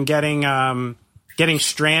daughter and getting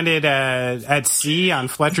stranded at sea on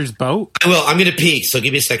Fletcher's boat? Well, I'm going to peek, so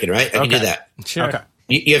give me a second, right? I can do that. Sure. Okay.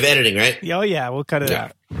 You have editing, right? Oh, yeah. We'll cut it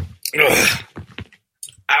out. Ugh.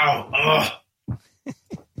 Ow.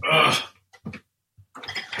 Ugh.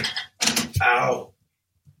 Ow.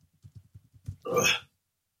 Ugh.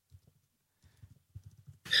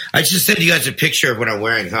 I just sent you guys a picture of what I'm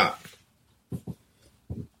wearing, huh?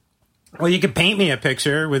 Well, you could paint me a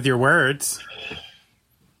picture with your words.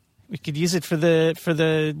 We could use it for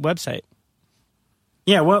the website.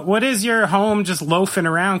 Yeah, what is your home just loafing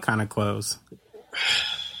around kind of clothes?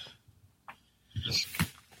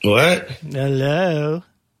 What? Hello.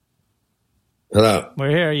 Hello. We're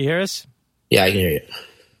here. You hear us? Yeah, I can hear you.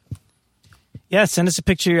 Yeah, send us a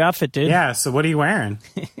picture of your outfit, dude. Yeah, so what are you wearing?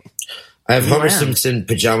 I have What are you Homer wearing? Simpson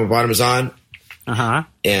pajama bottoms on Uh-huh.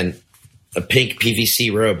 and a pink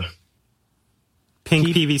PVC robe. Pink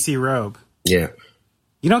PVC robe. Yeah.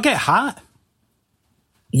 You don't get hot?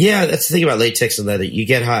 Yeah, that's the thing about latex and leather. You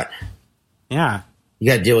get hot. Yeah. You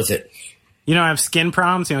got to deal with it. You don't have skin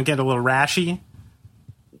problems? You don't get a little rashy?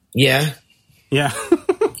 Yeah. Yeah.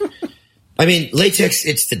 I mean, latex,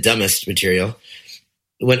 it's the dumbest material.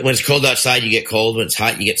 When it's cold outside, you get cold. When it's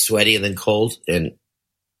hot, you get sweaty and then cold.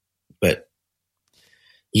 But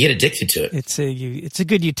you get addicted to it. It's a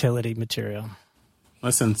good utility material.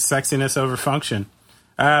 Listen, sexiness over function.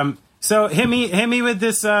 So hit me with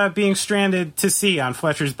this being stranded to sea on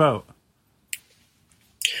Fletcher's boat.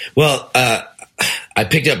 Well, I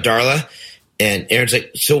picked up Darla, and Aaron's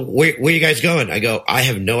like, so where are you guys going? I go, I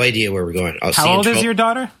have no idea where we're going. I'll see you How in old is 12 your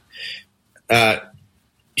daughter?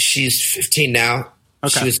 She's 15 now.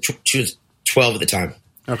 Okay. She was 12 at the time.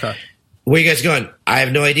 Okay. Where are you guys going? I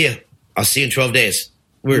have no idea. I'll see you in 12 days.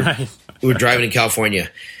 We're driving in California.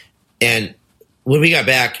 And when we got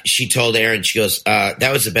back, she told Aaron, she goes,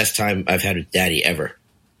 that was the best time I've had with Daddy ever.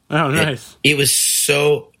 Oh, And nice. it was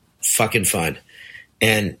so fucking fun.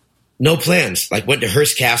 And no plans. Like, went to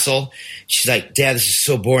Hearst Castle. She's like, Dad, this is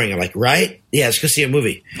so boring. I'm like, right? Yeah, let's go see a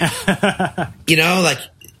movie. Like,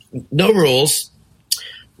 no rules.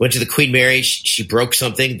 Went to the Queen Mary. She broke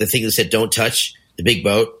something. The thing that said "Don't touch," the big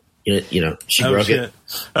boat. She broke it.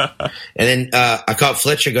 And then I called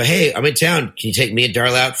Fletcher. And go, hey, I'm in town. Can you take me and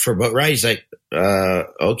Darla out for a boat ride? He's like,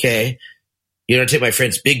 okay. You want to take my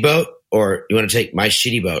friend's big boat, or you want to take my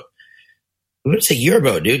shitty boat? We want to take your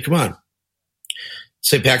boat, dude. Come on.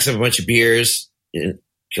 So he packs up a bunch of beers, and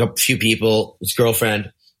a few people, his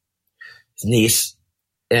girlfriend, his niece,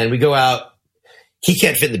 and we go out. He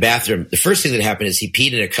can't fit in the bathroom. The first thing that happened is he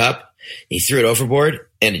peed in a cup, he threw it overboard,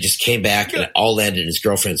 and it just came back, and it all landed in his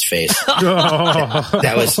girlfriend's face.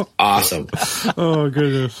 That was awesome. Oh,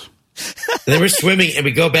 goodness. And then we're swimming, and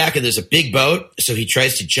we go back, and there's a big boat, so he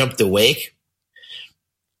tries to jump the wake,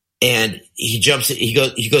 and he jumps. He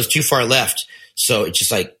goes too far left, so it's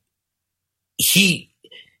just like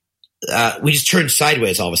we just turned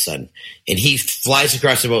sideways all of a sudden, and he flies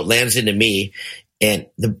across the boat, lands into me, and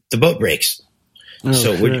the boat breaks. Oh,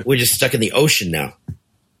 so shit. we're just stuck in the ocean now.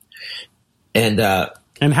 And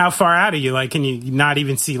how far out are you? Like, can you not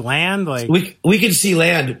even see land? Like, we can see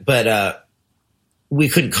land, but we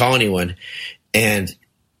couldn't call anyone, and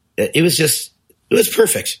it was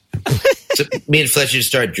perfect. So me and Fletcher just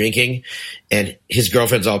started drinking, and his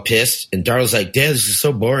girlfriend's all pissed, and Darla's like, Dad, this is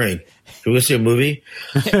so boring. Can we go see a movie?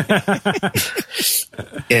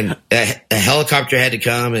 And a helicopter had to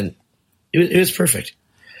come, and it was perfect.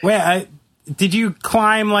 wait, did you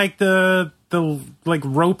climb like the like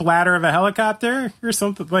rope ladder of a helicopter or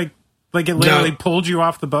something? Like it literally pulled you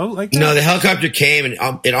off the boat like that? No, the helicopter came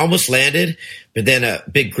and it almost landed, but then a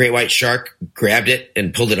big great white shark grabbed it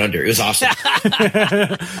and pulled it under. It was awesome.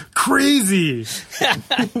 Crazy.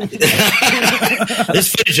 There's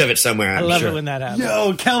footage of it somewhere. I love it when that happens.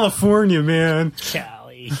 Yo, California, man.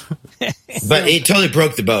 Cali. But it totally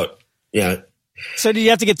broke the boat. Yeah. So do you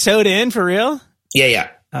have to get towed in for real? Yeah.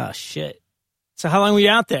 Oh, shit. So how long were you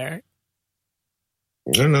out there?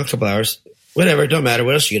 I don't know, a couple hours. Whatever, it don't matter.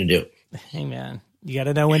 What else are you gonna do? Hey, man, you got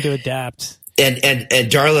to know when to adapt. And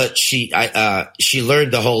Darla, she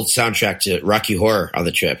learned the whole soundtrack to Rocky Horror on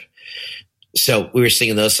the trip. So we were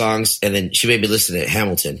singing those songs, and then she made me listen to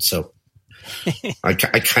Hamilton. So I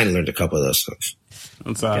kind of learned a couple of those songs.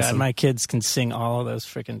 That's awesome. God, my kids can sing all of those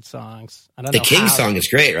freaking songs. I don't The know King how. song is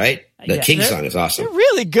great, right? The Yeah, King they're- song is awesome. They're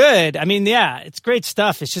really good. I mean, yeah, it's great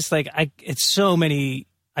stuff. It's just like it's so many.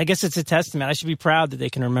 I guess it's a testament. I should be proud that they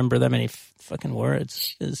can remember that many fucking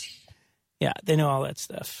words. 'Cause, yeah, they know all that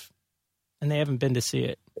stuff, and they haven't been to see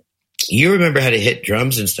it. You remember how to hit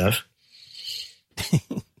drums and stuff.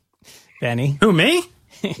 Benny, Who, me?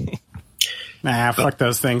 Nah, fuck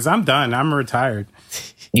those things. I'm done. I'm retired.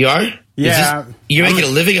 You are? Yeah. You're making a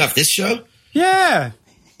living off this show? Yeah.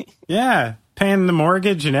 Yeah. Paying the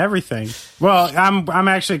mortgage and everything. Well, I'm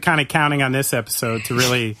actually kind of counting on this episode to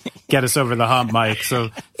really get us over the hump, Mike. So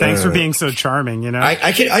thanks for being so charming, you know?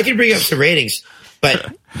 I can bring up some ratings,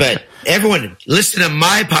 but everyone listen to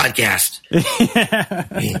my podcast.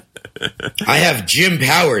 I have Jim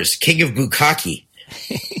Powers, King of Bukkake.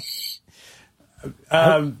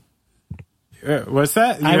 What's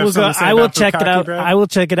that? You I have will go. something to say I will about check it bukkake out. bread? I will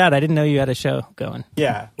check it out. I didn't know you had a show going.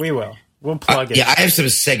 Yeah, we will. We'll plug it. Yeah, I have some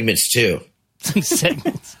segments too. Some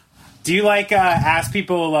segments. Do you like ask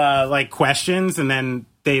people like questions and then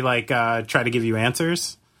they like try to give you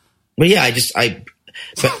answers? Well, yeah,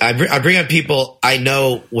 I bring on people I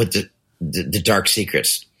know with the dark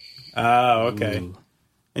secrets. Oh, okay. Ooh.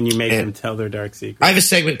 And you make them tell their dark secrets. I have a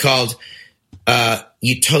segment called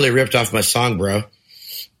 "You Totally Ripped Off My Song, Bro,"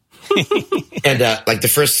 and like the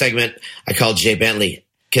first segment, I called Jay Bentley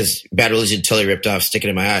because Bad Religion totally ripped off "Sticking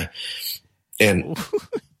in My Eye," and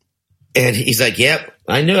he's like, "Yep,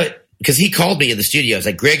 I knew it." Because he called me in the studio. I was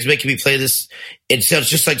like, Greg's making me play this. It sounds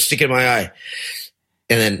just like "Sticking in My Eye."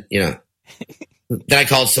 And then, then I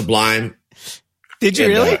called Sublime. Did you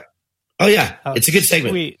really? Oh, yeah. It's a good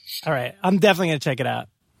segment. Sweet. All right. I'm definitely going to check it out.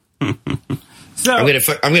 So I'm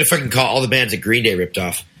gonna fucking call all the bands that Green Day ripped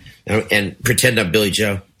off and pretend I'm Billy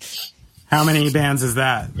Joe. How many bands is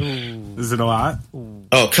that? Is it a lot?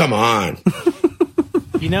 Oh, come on.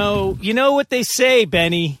 You know what they say,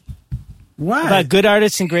 Benny. What? About good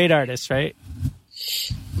artists and great artists, right?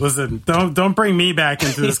 Listen, don't bring me back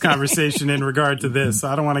into this conversation in regard to this.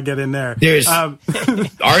 I don't want to get in there. There's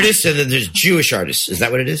artists and then there's Jewish artists. Is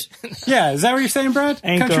that what it is? Yeah, is that what you're saying, Brad?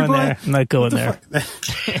 I ain't going there. I'm not going there.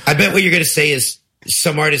 I bet what you're going to say is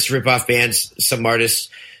some artists rip off bands, some artists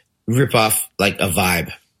rip off like a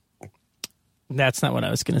vibe. That's not what I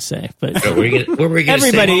was going to say. But what were we going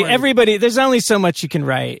to say? Everybody, there's only so much you can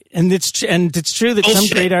write, and it's true that some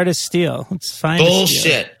great artists steal. It's fine.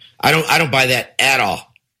 Bullshit. I don't buy that at all.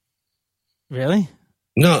 Really?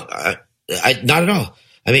 No, I not at all.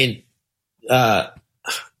 I mean,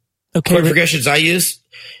 chord progressions I use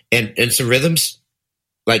and some rhythms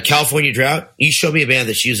like California Drought. You show me a band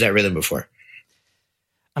that's used that rhythm before.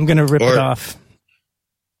 I'm going to rip it off.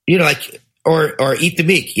 Like or Eat the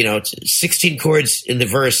Meek. It's 16 chords in the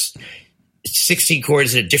verse, 16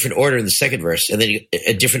 chords in a different order in the second verse, and then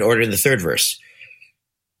a different order in the third verse.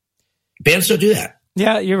 Bands don't do that.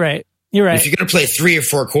 Yeah, you're right. You're right. If you're going to play 3 or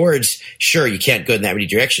 4 chords, sure, you can't go in that many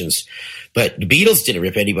directions. But the Beatles didn't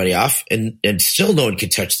rip anybody off, and still no one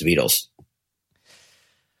could touch the Beatles.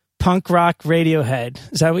 Punk rock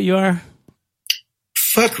Radiohead. Is that what you are?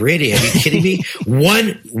 Fuck Radiohead. Are you kidding me?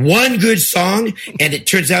 One good song, and it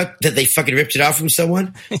turns out that they fucking ripped it off from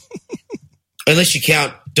someone? Unless you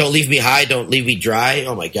count Don't Leave Me High, Don't Leave Me Dry.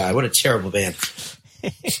 Oh, my God. What a terrible band.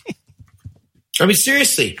 I mean,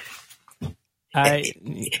 seriously.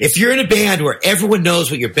 If you're in a band where everyone knows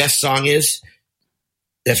what your best song is,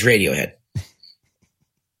 that's Radiohead.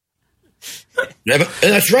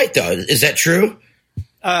 That's right, though. Is that true?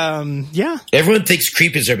 Yeah. Everyone thinks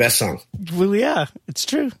Creep is their best song. Well, yeah, it's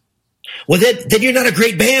true. Well, then you're not a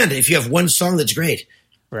great band if you have one song that's great.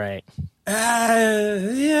 Right.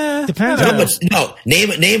 Yeah. Depends.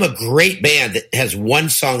 Name a great band that has one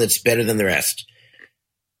song that's better than the rest.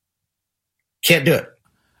 Can't do it.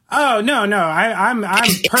 Oh no! I'm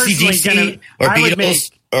personally gonna or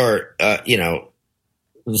Beatles or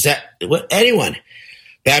anyone.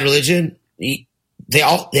 Bad Religion. They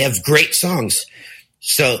have great songs.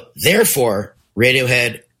 So therefore,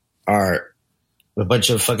 Radiohead are a bunch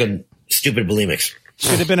of fucking stupid bulimics.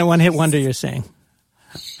 Should have been a one-hit wonder. You're saying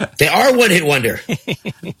they are one-hit wonder.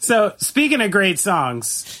 So speaking of great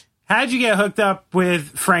songs, how'd you get hooked up with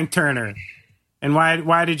Frank Turner? And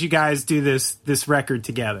why did you guys do this record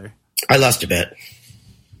together? I lost a bet.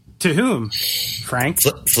 To whom? Frank?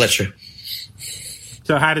 Fletcher.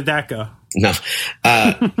 So how did that go? No.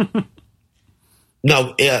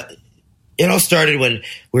 No, it all started when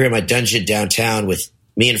we were in my dungeon downtown with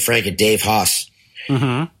me and Frank and Dave Haas.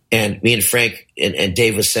 Mm-hmm. And me and Frank and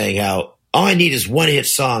Dave was saying how all I need is one hit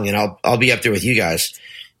song and I'll be up there with you guys.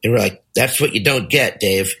 And we're like, that's what you don't get,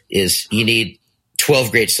 Dave, is you need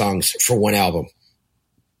 12 great songs for one album.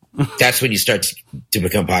 That's when you start to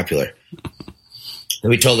become popular. And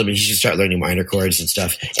we told him he should start learning minor chords and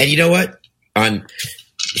stuff. And you know what?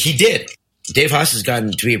 He did. Dave Haas has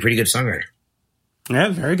gotten to be a pretty good songwriter. Yeah,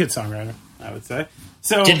 very good songwriter, I would say.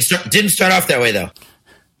 So didn't start off that way though.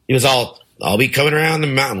 He was all, I'll be coming around the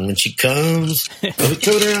mountain when she comes. I'll be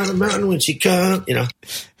coming around the mountain when she comes.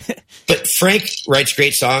 But Frank writes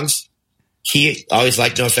great songs. He always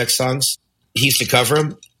liked NoFX songs. He used to cover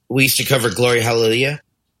them. We used to cover Glory Hallelujah.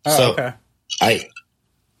 Oh, so okay.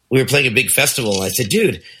 We were playing a big festival. And I said,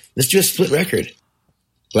 dude, let's do a split record.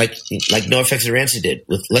 Like NoFX and Rancid did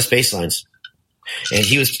with less bass lines.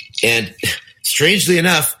 And strangely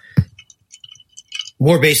enough,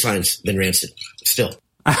 more bass lines than Rancid still.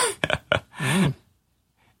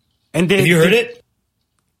 And have you heard it?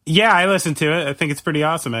 Yeah, I listened to it. I think it's pretty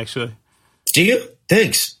awesome, actually. Do you?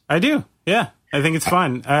 Thanks. I do. Yeah, I think it's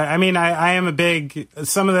fun. I mean, I am a big.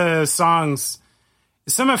 Some of the songs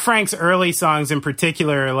some of Frank's early songs in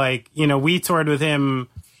particular, like, you know, we toured with him,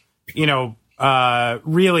 you know,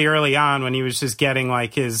 really early on when he was just getting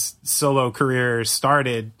like his solo career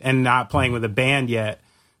started and not playing with a band yet.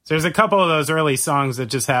 So there's a couple of those early songs that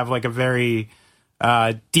just have like a very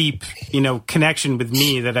deep, you know, connection with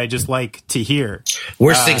me that I just like to hear.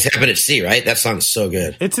 Worst Things Happen at Sea, right? That song's so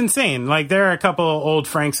good. It's insane. Like there are a couple old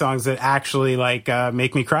Frank songs that actually like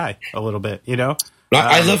make me cry a little bit, you know?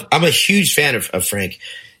 I'm a huge fan of Frank,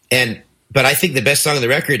 but I think the best song on the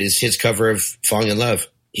record is his cover of Falling in Love.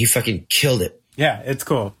 He fucking killed it. Yeah, it's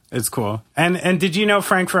cool. It's cool. And did you know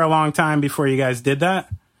Frank for a long time before you guys did that?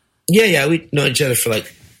 Yeah. We know each other for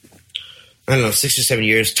like, I don't know, 6 or 7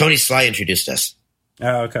 years. Tony Sly introduced us.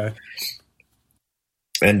 Oh, okay.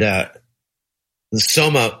 And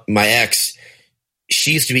Soma, my ex,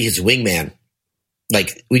 she used to be his wingman.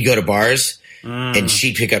 Like we'd go to bars and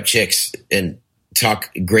she'd pick up chicks and talk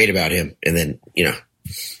great about him. And then, you know,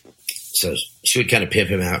 so she would kind of pimp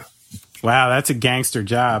him out. Wow, that's a gangster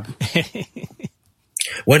job.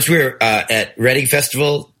 Once we were at Reading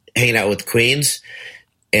Festival hanging out with Queens,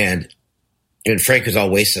 and Frank was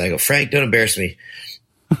all wasted. I go, Frank, don't embarrass me.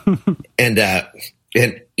 and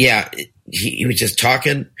yeah, he was just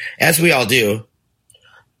talking, as we all do.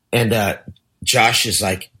 And Josh is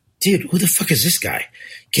like, dude, who the fuck is this guy?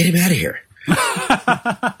 Get him out of here.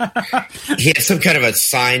 He had some kind of a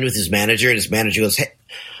sign with his manager, and his manager goes, hey,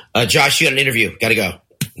 Josh, you got an interview. Got to go.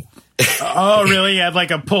 Oh, really? You had like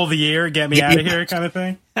a pull the ear, get me out of here kind of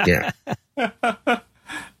thing? Yeah.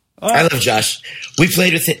 I love Josh. We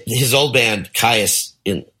played with his old band, Caius,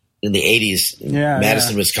 in the 80s in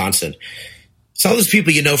Madison, Wisconsin. It's all those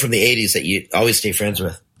people you know from the 80s that you always stay friends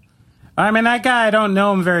with. I mean, that guy, I don't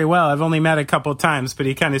know him very well. I've only met a couple of times, but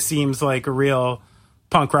he kind of seems like a real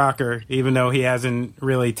punk rocker, even though he hasn't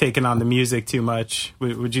really taken on the music too much.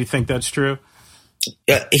 Would you think that's true?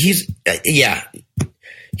 He's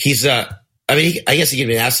I mean, I guess he can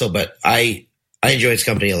be an asshole, but I enjoy his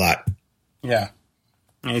company a lot. Yeah,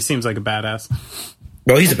 he seems like a badass.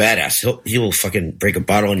 Bro, he's a badass. He will fucking break a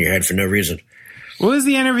bottle on your head for no reason. What was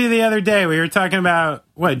the interview the other day? We were talking about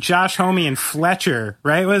Josh Homme and Fletcher,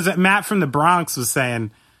 right? Was it Matt from the Bronx was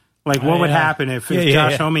saying, like, what would happen if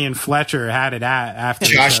Josh Homme and Fletcher had it after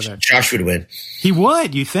each other? Josh would win. He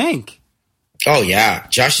would, you think? Oh yeah,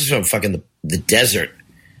 Josh is from fucking the desert.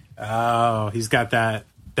 Oh, he's got that.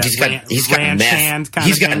 He's got ranch meth. hand kind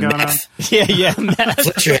He's of got thing going meth. on. Yeah, meth.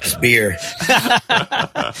 Fletcher has beer.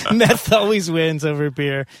 Meth always wins over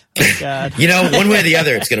beer. Oh, God. You know, one way or the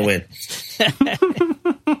other, it's going to win.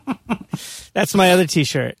 That's my other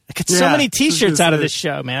T-shirt. I get so many T-shirts out of this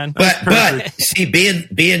show, man. But see, being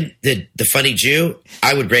the funny Jew,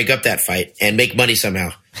 I would break up that fight and make money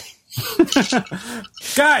somehow.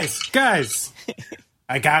 Guys,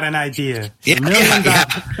 I got an idea. $1 million.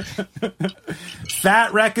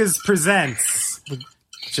 Fat Records presents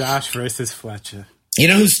Josh versus Fletcher. You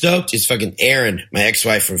know who's stoked? Is fucking Erin, my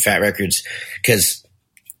ex-wife from Fat Records, because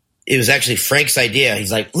it was actually Frank's idea.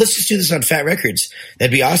 He's like, let's just do this on Fat Records.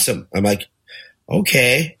 That'd be awesome. I'm like,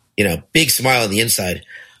 okay. You know, big smile on the inside.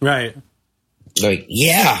 Right. Like,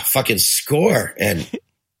 yeah, fucking score. And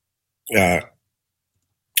Brett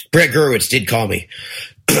Gurewitz did call me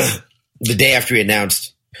the day after he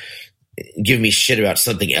announced, giving me shit about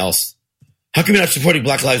something else. How come you're not supporting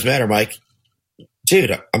Black Lives Matter, Mike?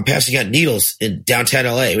 Dude, I'm passing out needles in downtown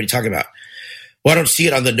LA. What are you talking about? Well, I don't see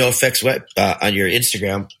it on the NoFX web on your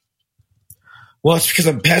Instagram. Well, it's because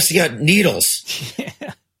I'm passing out needles.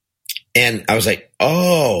 Yeah. And I was like,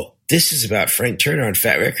 oh, this is about Frank Turner on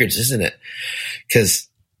Fat Records, isn't it? Because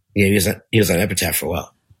he was on Epitaph for a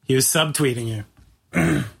while. He was subtweeting you.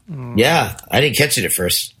 Yeah, I didn't catch it at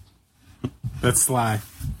first. That's sly.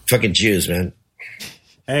 Fucking Jews, man.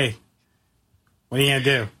 Hey, what are you going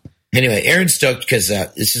to do? Anyway, Aaron's stoked because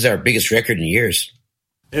this is our biggest record in years.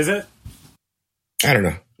 Is it? I don't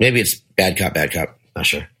know. Maybe it's Bad Cop, Bad Cop. Not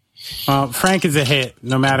sure. Frank is a hit,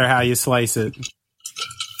 no matter how you slice it.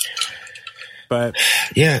 But,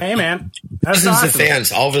 yeah. Hey, man. That's Dozens awesome. of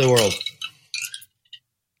fans all over the world.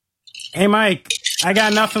 Hey, Mike, I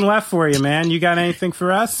got nothing left for you, man. You got anything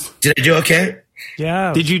for us? Did I do okay?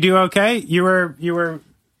 Yeah. Did you do okay? You were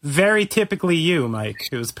very typically you, Mike.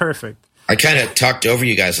 It was perfect. I kind of talked over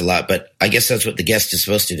you guys a lot, but I guess that's what the guest is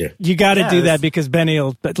supposed to do. You got to do that because Benny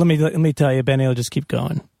will. But let me tell you, Benny will just keep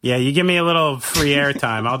going. Yeah, you give me a little free air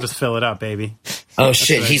time, I'll just fill it up, baby. Oh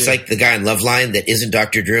shit, he's like the guy in Loveline that isn't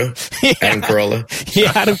Dr. Drew, Adam Carolla.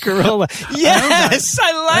 Yeah, Adam Carolla. Yes,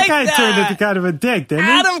 I like that. That guy turned into kind of a dick, didn't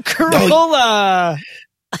he? Adam Carolla.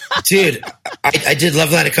 Dude, I did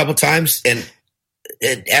Loveline a couple times, and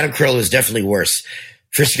Adam Carolla was definitely worse.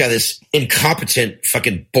 First, you got this incompetent,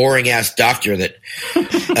 fucking boring ass doctor that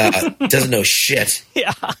doesn't know shit.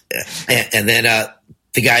 Yeah. And then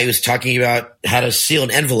the guy who was talking about how to seal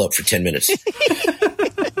an envelope for 10 minutes.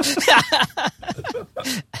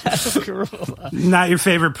 Not your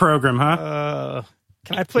favorite program, huh?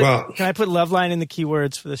 Can I put Loveline in the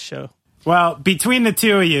keywords for this show? Well, between the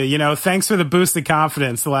two of you, thanks for the boost of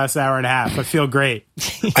confidence the last hour and a half. I feel great.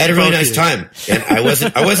 I had a really nice time, and I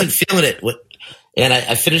wasn't feeling it. And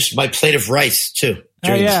I finished my plate of rice too.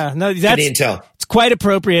 Oh yeah, no, it's quite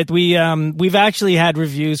appropriate. We've actually had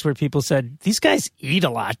reviews where people said these guys eat a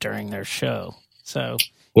lot during their show. So,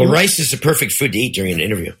 rice is the perfect food to eat during an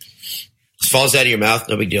interview. It falls out of your mouth,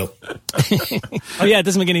 no big deal. Oh yeah, it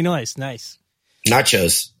doesn't make any noise. Nice.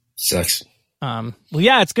 Nachos sucks.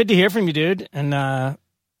 Yeah, it's good to hear from you, dude. And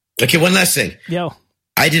okay, one last thing. Yo,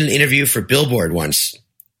 I did an interview for Billboard once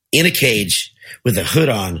in a cage with a hood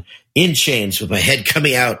on, in chains, with my head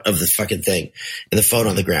coming out of the fucking thing and the phone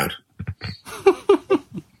on the ground.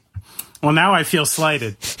 Well, now I feel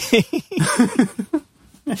slighted. Sorry,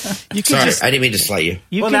 I didn't mean to slight you.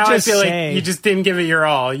 Now I feel like you just didn't give it your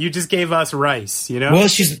all. You just gave us rice, Well,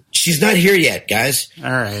 she's not here yet, guys.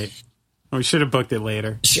 All right. We should have booked it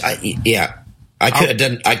later. I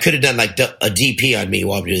could have done like a DP on me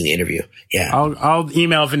while I'm doing the interview. Yeah. I'll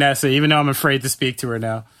email Vanessa, even though I'm afraid to speak to her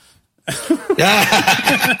now.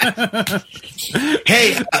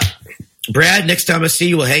 Hey, Brad, next time I see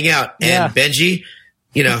you, we'll hang out. And Benji,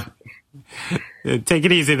 take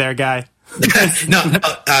it easy there, guy. No,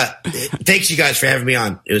 thanks you guys for having me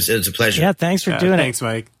on. It was a pleasure. Yeah, thanks for doing it. Thanks,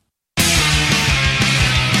 Mike.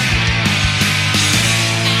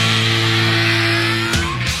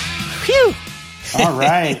 Phew. All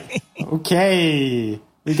right. Okay.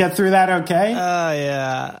 We get through that okay?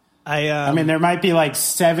 Yeah. I mean, there might be like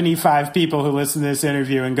 75 people who listen to this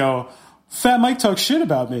interview and go, Fat Mike talks shit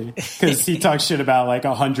about me. Because he talks shit about like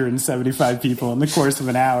 175 people in the course of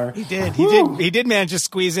an hour. He did. He did manage to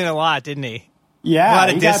squeeze in a lot, didn't he? Yeah.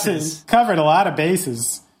 He covered a lot of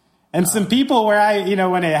bases. And some people where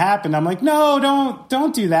when it happened, I'm like, no,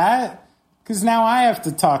 don't do that. Because now I have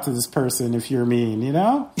to talk to this person if you're mean,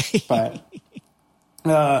 But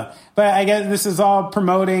I guess this is all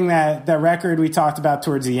promoting that record we talked about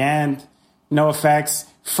towards the end. NoFX,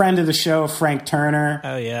 friend of the show, Frank Turner.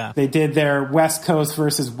 Oh, yeah. They did their West Coast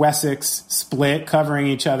versus Wessex split, covering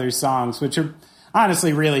each other's songs, which are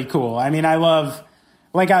honestly really cool. I mean, I love,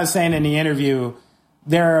 like I was saying in the interview,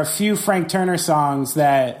 there are a few Frank Turner songs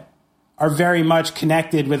that are very much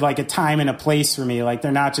connected with like a time and a place for me. Like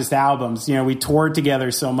they're not just albums. We toured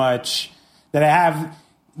together so much that I have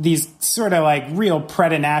these sort of like real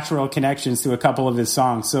preternatural connections to a couple of his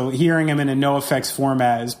songs. So hearing him in a NoFX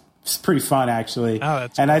format is pretty fun, actually. Oh,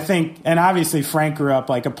 that's and cool. I think, and obviously Frank grew up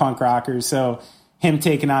like a punk rocker, so him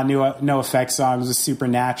taking on NoFX songs was super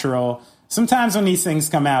natural. Sometimes when these things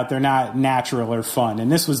come out, they're not natural or fun,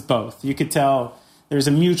 and this was both. You could tell there's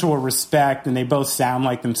a mutual respect, and they both sound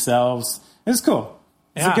like themselves. It's cool.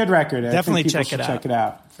 It's a good record. Definitely check it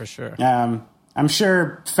out. For sure. I'm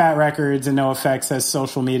sure Fat Records and NoFX has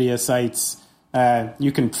social media sites.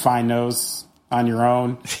 You can find those on your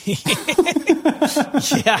own.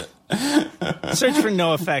 Yeah. Search for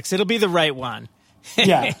NoFX. It'll be the right one.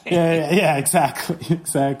 Yeah, exactly.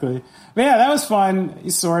 But yeah, that was fun,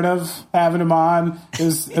 sort of, having him on. It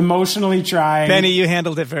was emotionally trying. Benny, you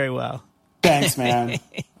handled it very well. Thanks, man.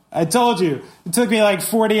 I told you. It took me like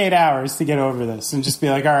 48 hours to get over this and just be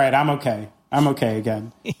like, all right, I'm okay. I'm okay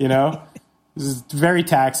again. This is very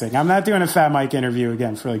taxing. I'm not doing a Fat Mike interview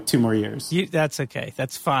again for like 2 more years. That's okay.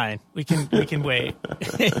 That's fine. We can wait.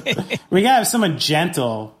 We gotta have someone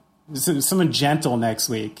gentle next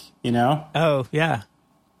week, Oh, yeah.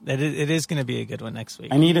 It is going to be a good one next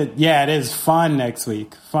week. It is fun next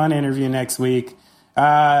week. Fun interview next week.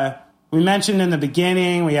 We mentioned in the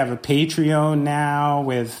beginning, we have a Patreon now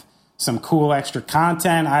with some cool extra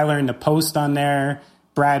content. I learned to post on there.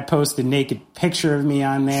 Brad posted a naked picture of me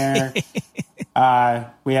on there.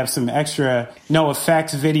 We have some extra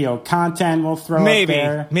NoFX video content we'll throw up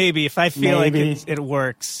there. Maybe, if I feel like it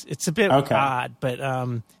works. It's a bit odd, but...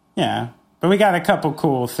 yeah, but we got a couple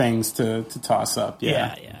cool things to toss up.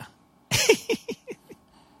 Yeah.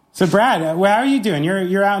 So, Brad, how are you doing?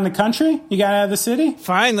 You're out in the country? You got out of the city?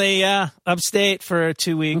 Finally, yeah. Upstate for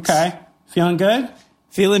 2 weeks. Okay. Feeling good?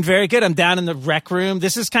 Feeling very good. I'm down in the rec room.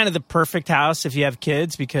 This is kind of the perfect house if you have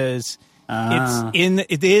kids because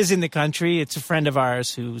it is in the country. It's a friend of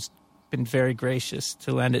ours who's been very gracious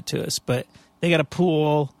to lend it to us. But they got a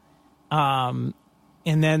pool, and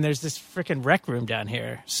then there's this freaking rec room down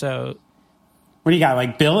here. So, what do you got?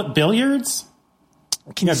 Like billiards?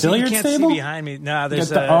 Can you got a billiards you can't table? see behind me. No,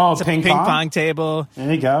 there's got the- it's a ping ping pong? pong table.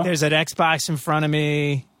 There you go. There's an Xbox in front of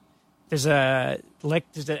me. There's an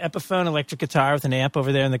Epiphone electric guitar with an amp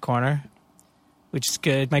over there in the corner, which is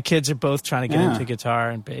good. My kids are both trying to get into guitar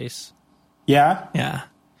and bass. Yeah? Yeah.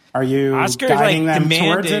 Are you Oscar, guiding like, them demanded-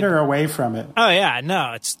 towards it or away from it? Oh yeah,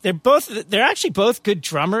 no, they're actually both good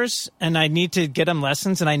drummers, and I need to get them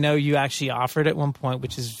lessons. And I know you actually offered at one point,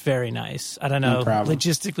 which is very nice. I don't know No problem.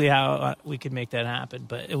 logistically how we could make that happen,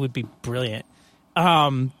 but it would be brilliant.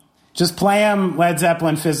 Just play them Led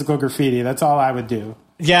Zeppelin Physical Graffiti. That's all I would do.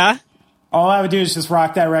 Yeah, All I would do is just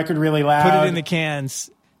rock that record really loud. put it in the cans.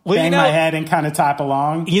 Well, bang my head and kind of tap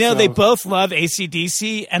along. You know, So- they both love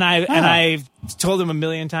AC/DC, and I've told them a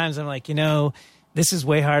million times. I'm like, this is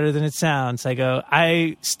way harder than it sounds. I go,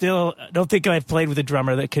 I still don't think I've played with a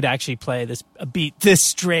drummer that could actually play a beat this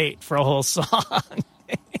straight for a whole song.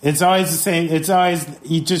 It's always the same. It's always,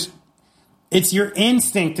 it's your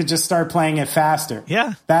instinct to just start playing it faster.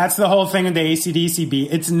 Yeah. That's the whole thing with the AC/DC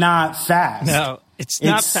beat. It's not fast. No, it's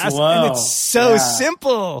not It's fast, slow. and it's so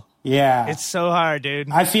simple. Yeah. It's so hard,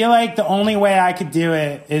 dude. I feel like the only way I could do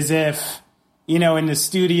it is if, in the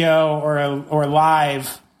studio or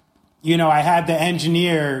live, I had the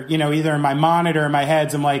engineer, either in my monitor or my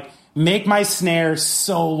heads. I'm like, make my snare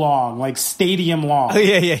so long, like stadium long. Oh,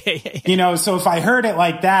 yeah. So if I heard it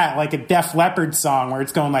like that, like a Def Leppard song where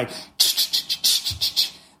it's going like,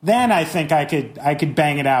 then I think I could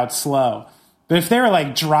bang it out slow. But if they were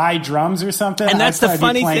like dry drums or something, And that's I'd the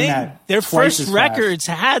probably be funny playing thing. that Their twice first as fast. records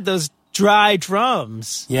had those dry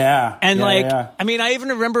drums. Yeah. And yeah. I mean, I even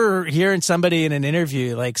remember hearing somebody in an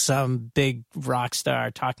interview, like some big rock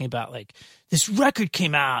star talking about like this record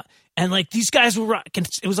came out and like these guys were rocking.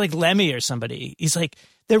 It was like Lemmy or somebody. He's like,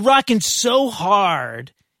 they're rocking so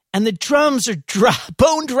hard and the drums are dry,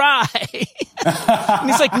 bone dry. And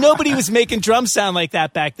he's like, nobody was making drums sound like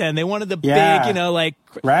that back then. They wanted the big,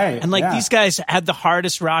 right. And like yeah. these guys had the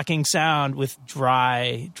hardest rocking sound with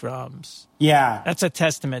dry drums. Yeah. That's a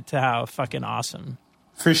testament to how fucking awesome.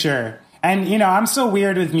 For sure. And, I'm so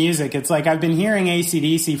weird with music. It's like I've been hearing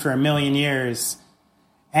AC/DC for a million years.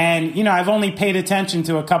 And, I've only paid attention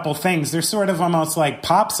to a couple things. They're sort of almost like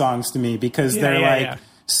pop songs to me because they're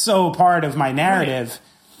so part of my narrative. Right.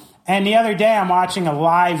 And the other day I'm watching a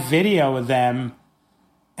live video of them.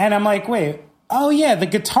 And I'm like, wait, oh yeah, the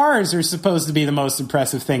guitars are supposed to be the most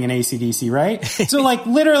impressive thing in AC/DC, right? So like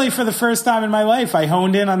literally for the first time in my life, I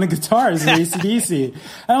honed in on the guitars in AC/DC. And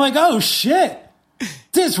I'm like, oh shit,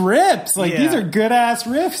 this rips. Like these are good ass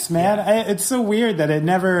riffs, man. Yeah. It's so weird that it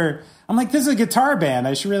never, I'm like, this is a guitar band.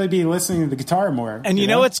 I should really be listening to the guitar more. And you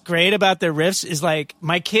know what's great about their riffs is like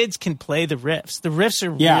my kids can play the riffs. The riffs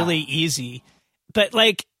are really easy, but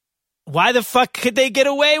like, why the fuck could they get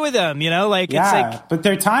away with them? It's like, but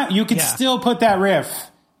their time, you could still put that riff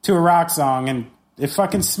to a rock song and it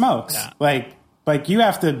fucking smokes. Yeah. Like you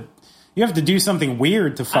have to do something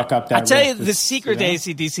weird to fuck up that riff. I'll tell you, the secret to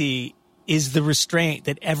AC/DC is the restraint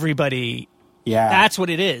that everybody, that's what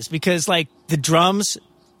it is. Because like the drums,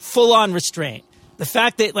 full on restraint. The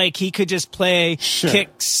fact that like he could just play kick,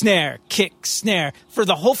 snare for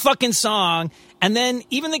the whole fucking song. And then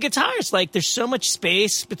even the guitars, like there's so much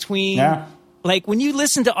space between, like when you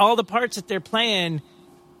listen to all the parts that they're playing,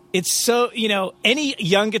 it's so, any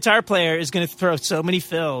young guitar player is going to throw so many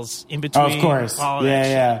fills in between. Oh, of course. All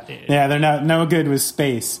that shit, yeah. They're no good with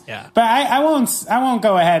space. Yeah. But I won't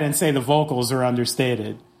go ahead and say the vocals are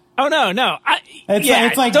understated. Oh, no.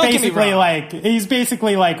 It's like basically like, he's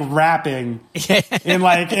basically like rapping in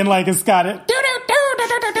like a Scottish.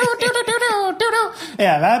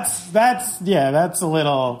 Yeah, that's a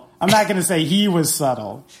little. I'm not going to say he was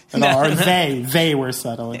subtle at all, or they were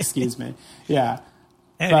subtle. Excuse me. Yeah.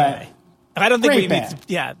 Anyway, but I don't think we need to.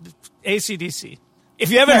 Yeah, AC/DC.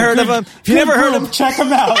 If you haven't heard of them, if you never heard of them, check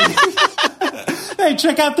them out. Hey,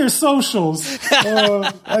 check out their socials.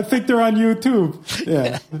 I think they're on YouTube.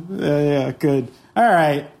 Yeah, good. All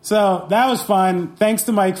right, so that was fun. Thanks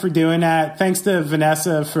to Mike for doing that. Thanks to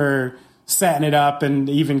Vanessa for setting it up and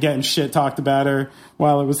even getting shit talked about her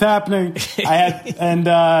while it was happening. I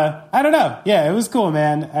don't know. Yeah, it was cool,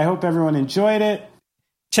 man. I hope everyone enjoyed it.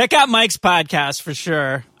 Check out Mike's podcast for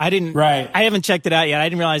sure. Right. I haven't checked it out yet. I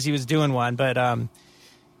didn't realize he was doing one, but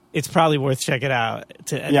it's probably worth checking out.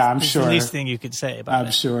 I'm sure. It's the least thing you could say about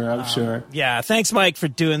it. I'm sure. Yeah. Thanks, Mike, for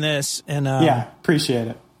doing this. And appreciate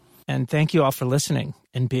it. And thank you all for listening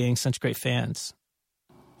and being such great fans.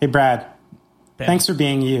 Hey, Brad. Benny. Thanks for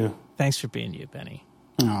being you. Thanks for being you, Benny.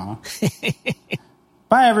 Aw.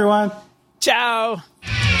 Bye, everyone. Ciao.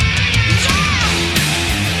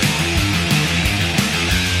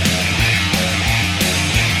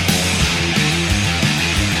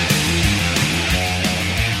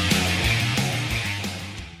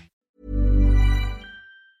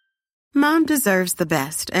 deserves the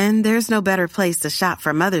best, and there's no better place to shop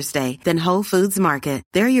for Mother's Day than Whole Foods Market.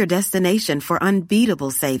 They're your destination for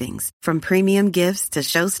unbeatable savings, from premium gifts to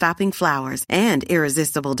show-stopping flowers and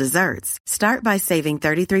irresistible desserts. Start by saving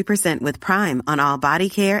 33% with Prime on all body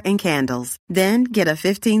care and candles. Then get a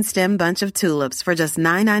 15-stem bunch of tulips for just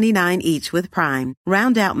 $9.99 each with Prime.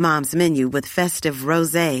 Round out Mom's menu with festive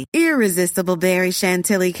rosé, irresistible berry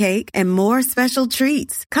chantilly cake, and more special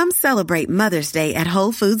treats. Come celebrate Mother's Day at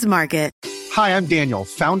Whole Foods Market. Hi, I'm Daniel,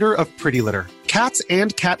 founder of Pretty Litter. Cats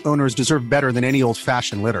and cat owners deserve better than any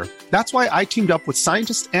old-fashioned litter. That's why I teamed up with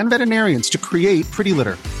scientists and veterinarians to create Pretty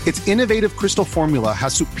Litter. Its innovative crystal formula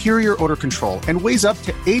has superior odor control and weighs up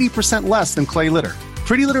to 80% less than clay litter.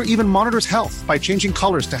 Pretty Litter even monitors health by changing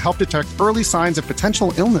colors to help detect early signs of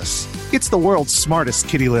potential illness. It's the world's smartest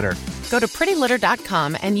kitty litter. Go to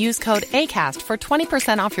prettylitter.com and use code ACAST for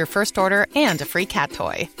 20% off your first order and a free cat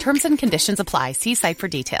toy. Terms and conditions apply. See site for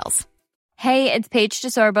details. Hey, it's Paige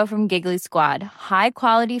DeSorbo from Giggly Squad. High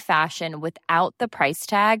quality fashion without the price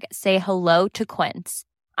tag. Say hello to Quince.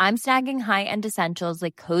 I'm snagging high-end essentials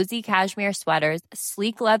like cozy cashmere sweaters,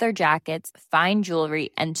 sleek leather jackets, fine jewelry,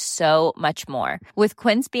 and so much more. With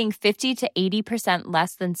Quince being 50 to 80%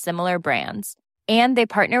 less than similar brands. And they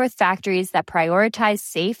partner with factories that prioritize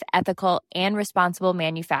safe, ethical, and responsible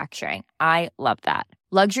manufacturing. I love that.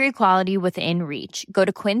 Luxury quality within reach. Go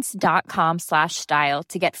to quince.com/style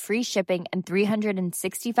to get free shipping and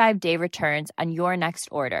 365-day returns on your next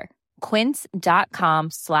order.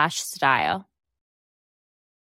 Quince.com/style.